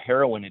to a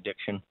heroin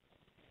addiction,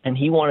 and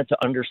he wanted to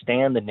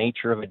understand the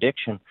nature of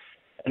addiction.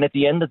 And at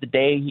the end of the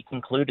day, he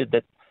concluded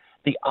that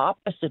the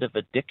opposite of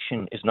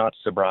addiction is not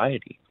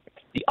sobriety.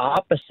 The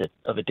opposite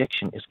of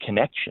addiction is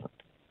connection.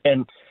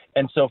 And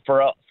so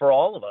for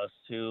all of us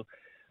who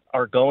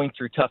are going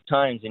through tough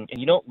times, and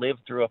you don't live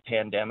through a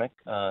pandemic,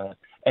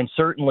 and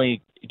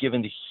certainly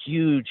given the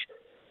huge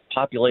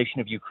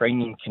population of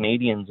Ukrainian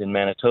Canadians in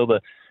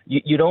Manitoba,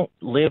 you don't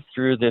live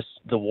through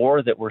the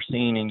war that we're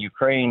seeing in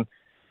Ukraine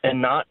and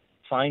not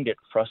find it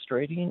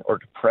frustrating or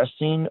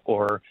depressing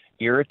or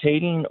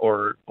irritating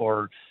or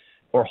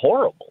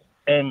horrible.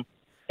 And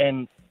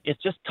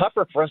it's just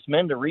tougher for us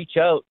men to reach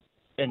out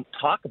and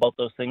talk about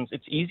those things.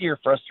 It's easier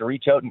for us to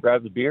reach out and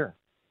grab the beer.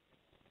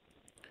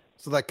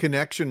 So that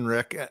connection,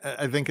 Rick,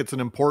 I think it's an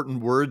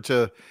important word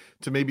to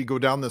maybe go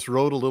down this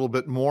road a little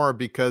bit more,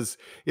 because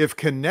if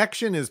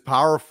connection is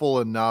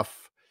powerful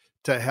enough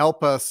to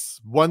help us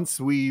once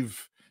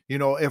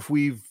if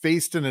we've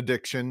faced an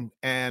addiction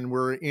and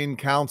we're in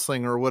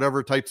counseling or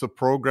whatever types of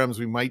programs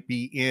we might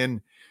be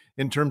in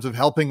terms of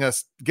helping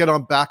us get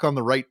back on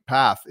the right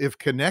path, if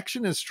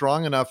connection is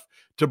strong enough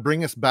to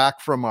bring us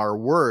back from our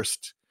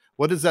worst,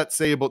 what does that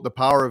say about the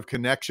power of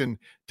connection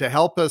to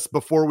help us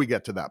before we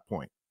get to that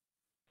point?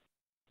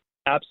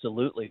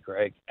 Absolutely,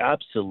 Greg.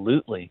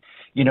 Absolutely.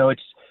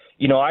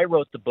 I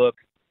wrote the book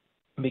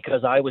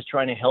because I was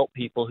trying to help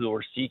people who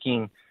were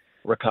seeking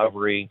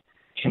recovery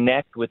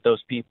connect with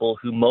those people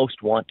who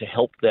most want to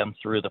help them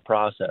through the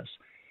process.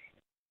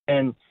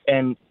 And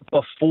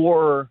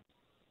before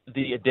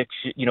the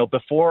addiction,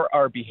 before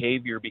our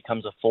behavior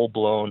becomes a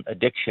full-blown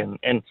addiction,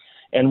 and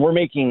we're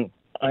making,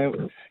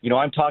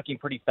 I'm talking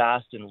pretty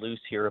fast and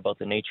loose here about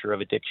the nature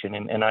of addiction,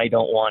 and I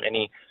don't want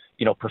any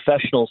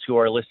professionals who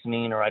are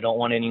listening, or I don't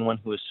want anyone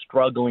who is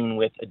struggling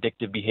with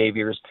addictive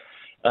behaviors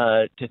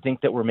to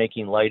think that we're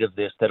making light of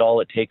this, that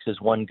all it takes is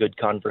one good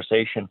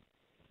conversation.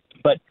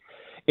 But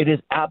it is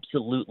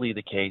absolutely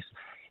the case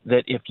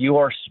that if you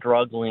are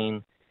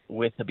struggling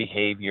with a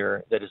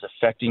behavior that is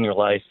affecting your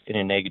life in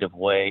a negative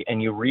way,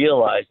 and you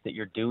realize that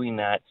you're doing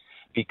that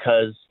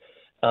because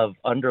of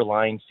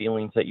underlying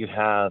feelings that you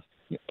have,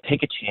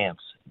 take a chance,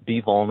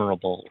 be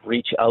vulnerable,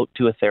 reach out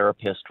to a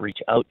therapist, reach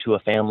out to a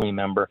family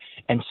member,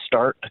 and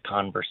start a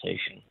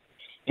conversation.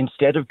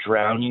 Instead of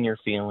drowning your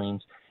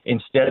feelings,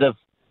 instead of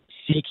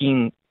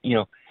seeking,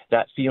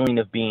 that feeling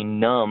of being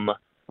numb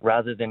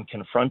rather than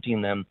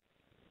confronting them,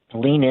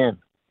 lean in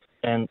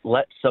and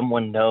let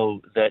someone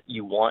know that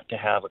you want to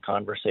have a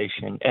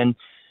conversation. And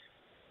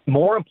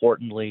more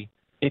importantly,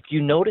 if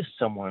you notice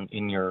someone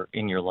in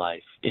your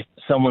life, if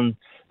someone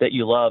that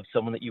you love,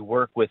 someone that you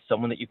work with,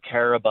 someone that you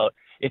care about,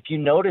 if you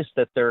notice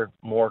that they're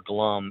more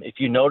glum, if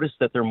you notice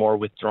that they're more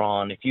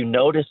withdrawn, if you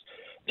notice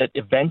that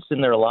events in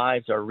their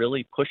lives are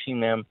really pushing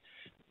them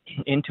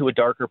into a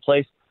darker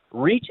place,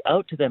 reach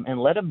out to them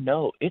and let them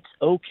know it's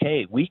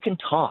okay. We can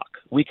talk.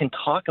 We can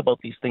talk about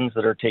these things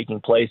that are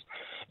taking place.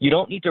 You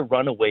don't need to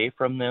run away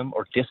from them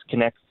or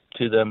disconnect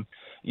to them,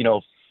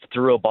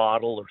 through a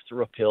bottle or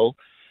through a pill.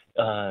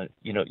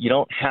 You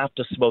don't have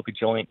to smoke a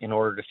joint in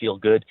order to feel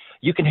good.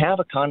 You can have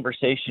a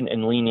conversation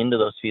and lean into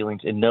those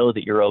feelings and know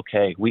that you're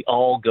okay. We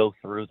all go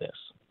through this.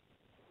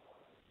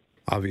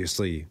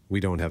 Obviously, we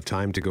don't have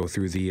time to go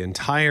through the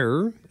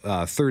entire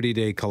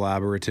 30-day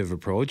collaborative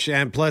approach.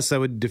 And plus, that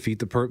would defeat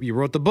the you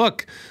wrote the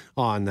book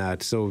on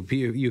that. So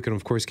you can,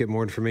 of course, get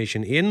more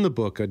information in the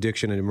book,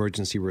 Addiction and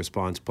Emergency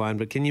Response Plan.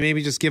 But can you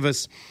maybe just give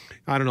us,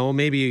 I don't know,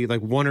 maybe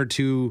like one or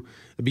two,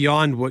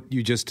 beyond what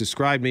you just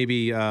described,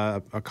 maybe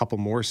a couple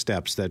more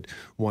steps that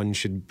one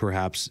should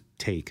perhaps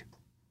take?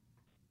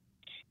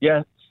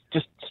 Yeah,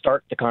 just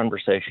start the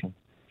conversation.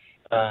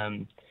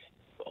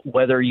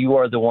 Whether you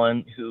are the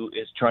one who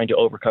is trying to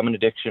overcome an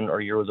addiction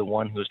or you're the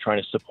one who is trying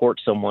to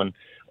support someone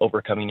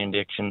overcoming an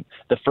addiction,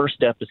 the first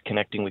step is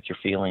connecting with your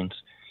feelings.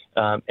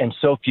 And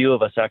so few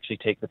of us actually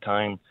take the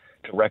time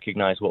to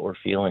recognize what we're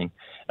feeling.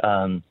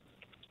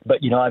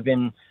 But I've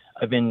been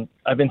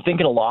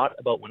thinking a lot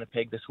about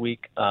Winnipeg this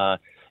week. I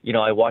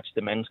watched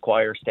the men's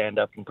choir stand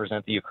up and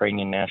present the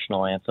Ukrainian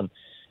national anthem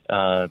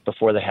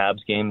before the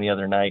Habs game the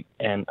other night,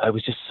 and I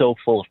was just so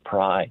full of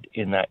pride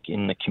in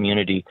the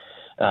community.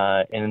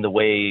 And in the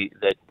way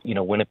that,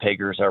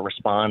 Winnipeggers are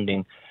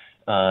responding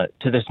to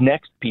this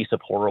next piece of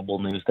horrible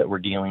news that we're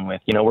dealing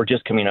with. We're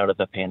just coming out of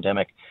the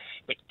pandemic.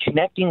 But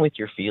connecting with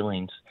your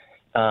feelings,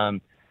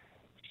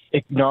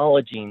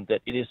 acknowledging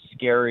that it is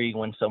scary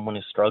when someone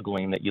is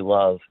struggling that you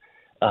love,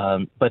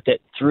 but that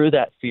through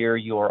that fear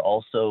you are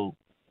also,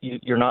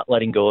 you're not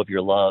letting go of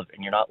your love,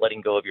 and you're not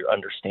letting go of your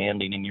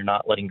understanding, and you're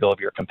not letting go of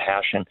your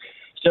compassion.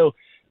 So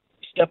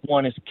step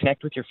one is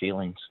connect with your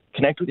feelings.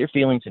 Connect with your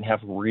feelings and have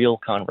real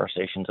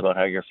conversations about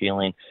how you're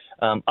feeling.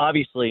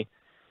 Obviously,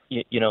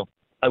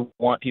 I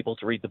want people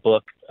to read the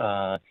book.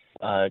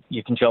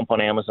 You can jump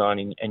on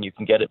Amazon and you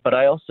can get it. But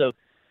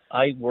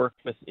I work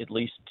with at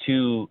least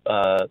two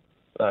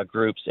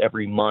groups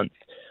every month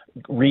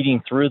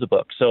reading through the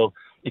book. So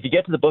if you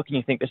get to the book and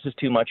you think this is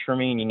too much for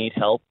me and you need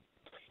help,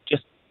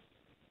 just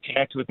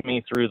connect with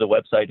me through the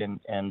website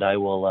and I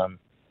will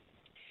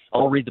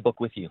I'll read the book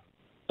with you.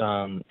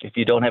 If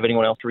you don't have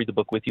anyone else to read the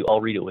book with you,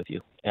 I'll read it with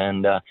you.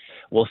 And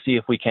we'll see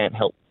if we can't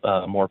help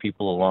more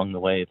people along the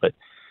way. But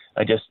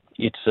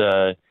it's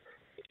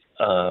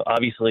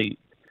obviously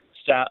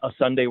a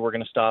Sunday we're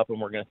going to stop and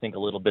we're going to think a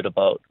little bit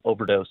about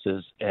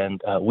overdoses.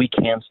 And we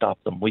can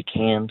stop them. We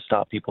can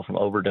stop people from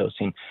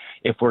overdosing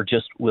if we're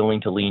just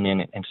willing to lean in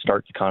and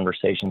start the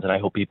conversations. And I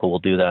hope people will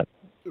do that.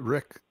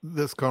 Rick,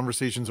 this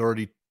conversation's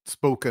already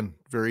spoken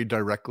very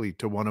directly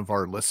to one of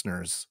our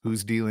listeners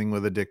who's dealing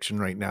with addiction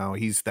right now.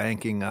 He's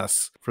thanking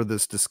us for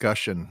this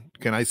discussion.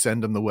 Can I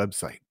send him the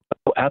website?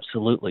 Oh,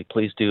 absolutely.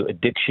 Please do.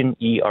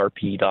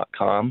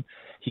 addictionerp.com.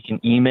 He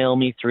can email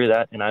me through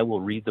that and I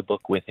will read the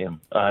book with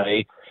him.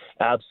 I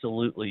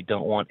absolutely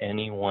don't want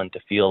anyone to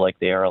feel like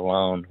they are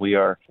alone. We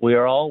are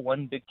all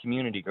one big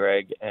community,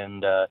 Greg,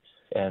 and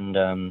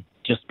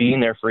just being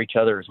there for each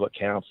other is what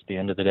counts at the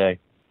end of the day.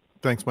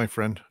 Thanks, my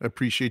friend. I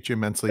appreciate you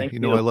immensely. Thank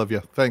you. I love you.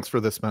 Thanks for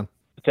this, man.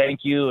 Thank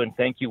you, and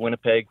thank you,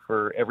 Winnipeg,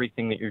 for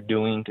everything that you're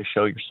doing to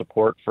show your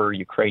support for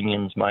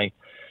Ukrainians. My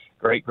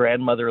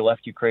great-grandmother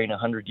left Ukraine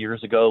 100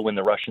 years ago when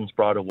the Russians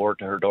brought a war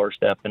to her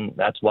doorstep, and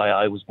that's why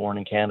I was born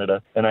in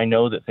Canada. And I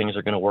know that things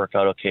are going to work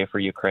out okay for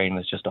Ukraine.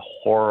 It's just a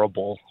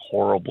horrible,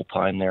 horrible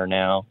time there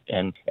now.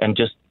 And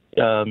just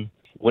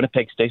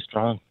Winnipeg, stay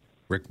strong.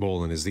 Rick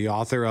Boland is the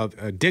author of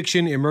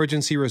Addiction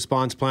Emergency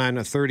Response Plan,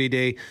 a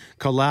 30-day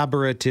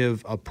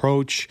collaborative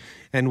approach.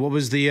 And what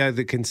was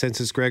the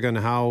consensus, Greg, on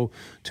how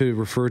to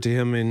refer to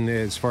him in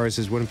as far as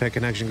his Winnipeg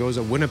connection goes?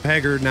 A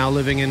Winnipegger now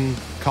living in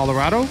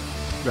Colorado?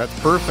 That's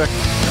perfect.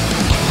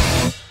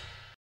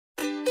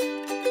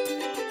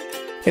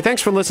 Hey,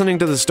 thanks for listening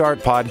to the Start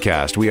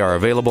Podcast. We are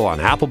available on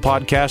Apple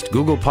Podcast,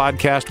 Google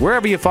Podcast,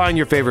 wherever you find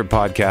your favorite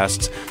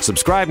podcasts.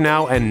 Subscribe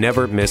now and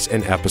never miss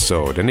an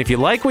episode. And if you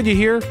like what you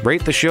hear,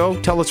 rate the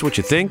show, tell us what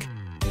you think.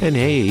 And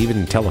hey,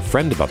 even tell a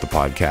friend about the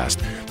podcast.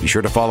 Be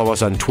sure to follow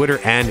us on Twitter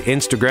and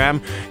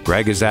Instagram.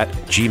 Greg is at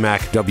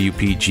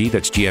GMACWPG.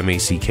 That's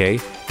GMACK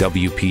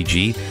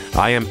WPG.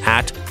 I am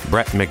at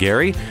Brett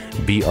McGarry,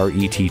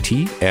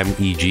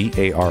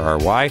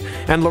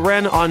 BRETTMEGARRY. And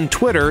Loren on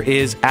Twitter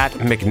is at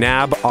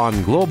McNabb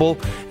on Global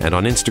and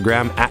on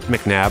Instagram at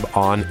McNabb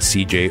on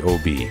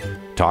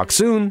CJOB. Talk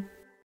soon.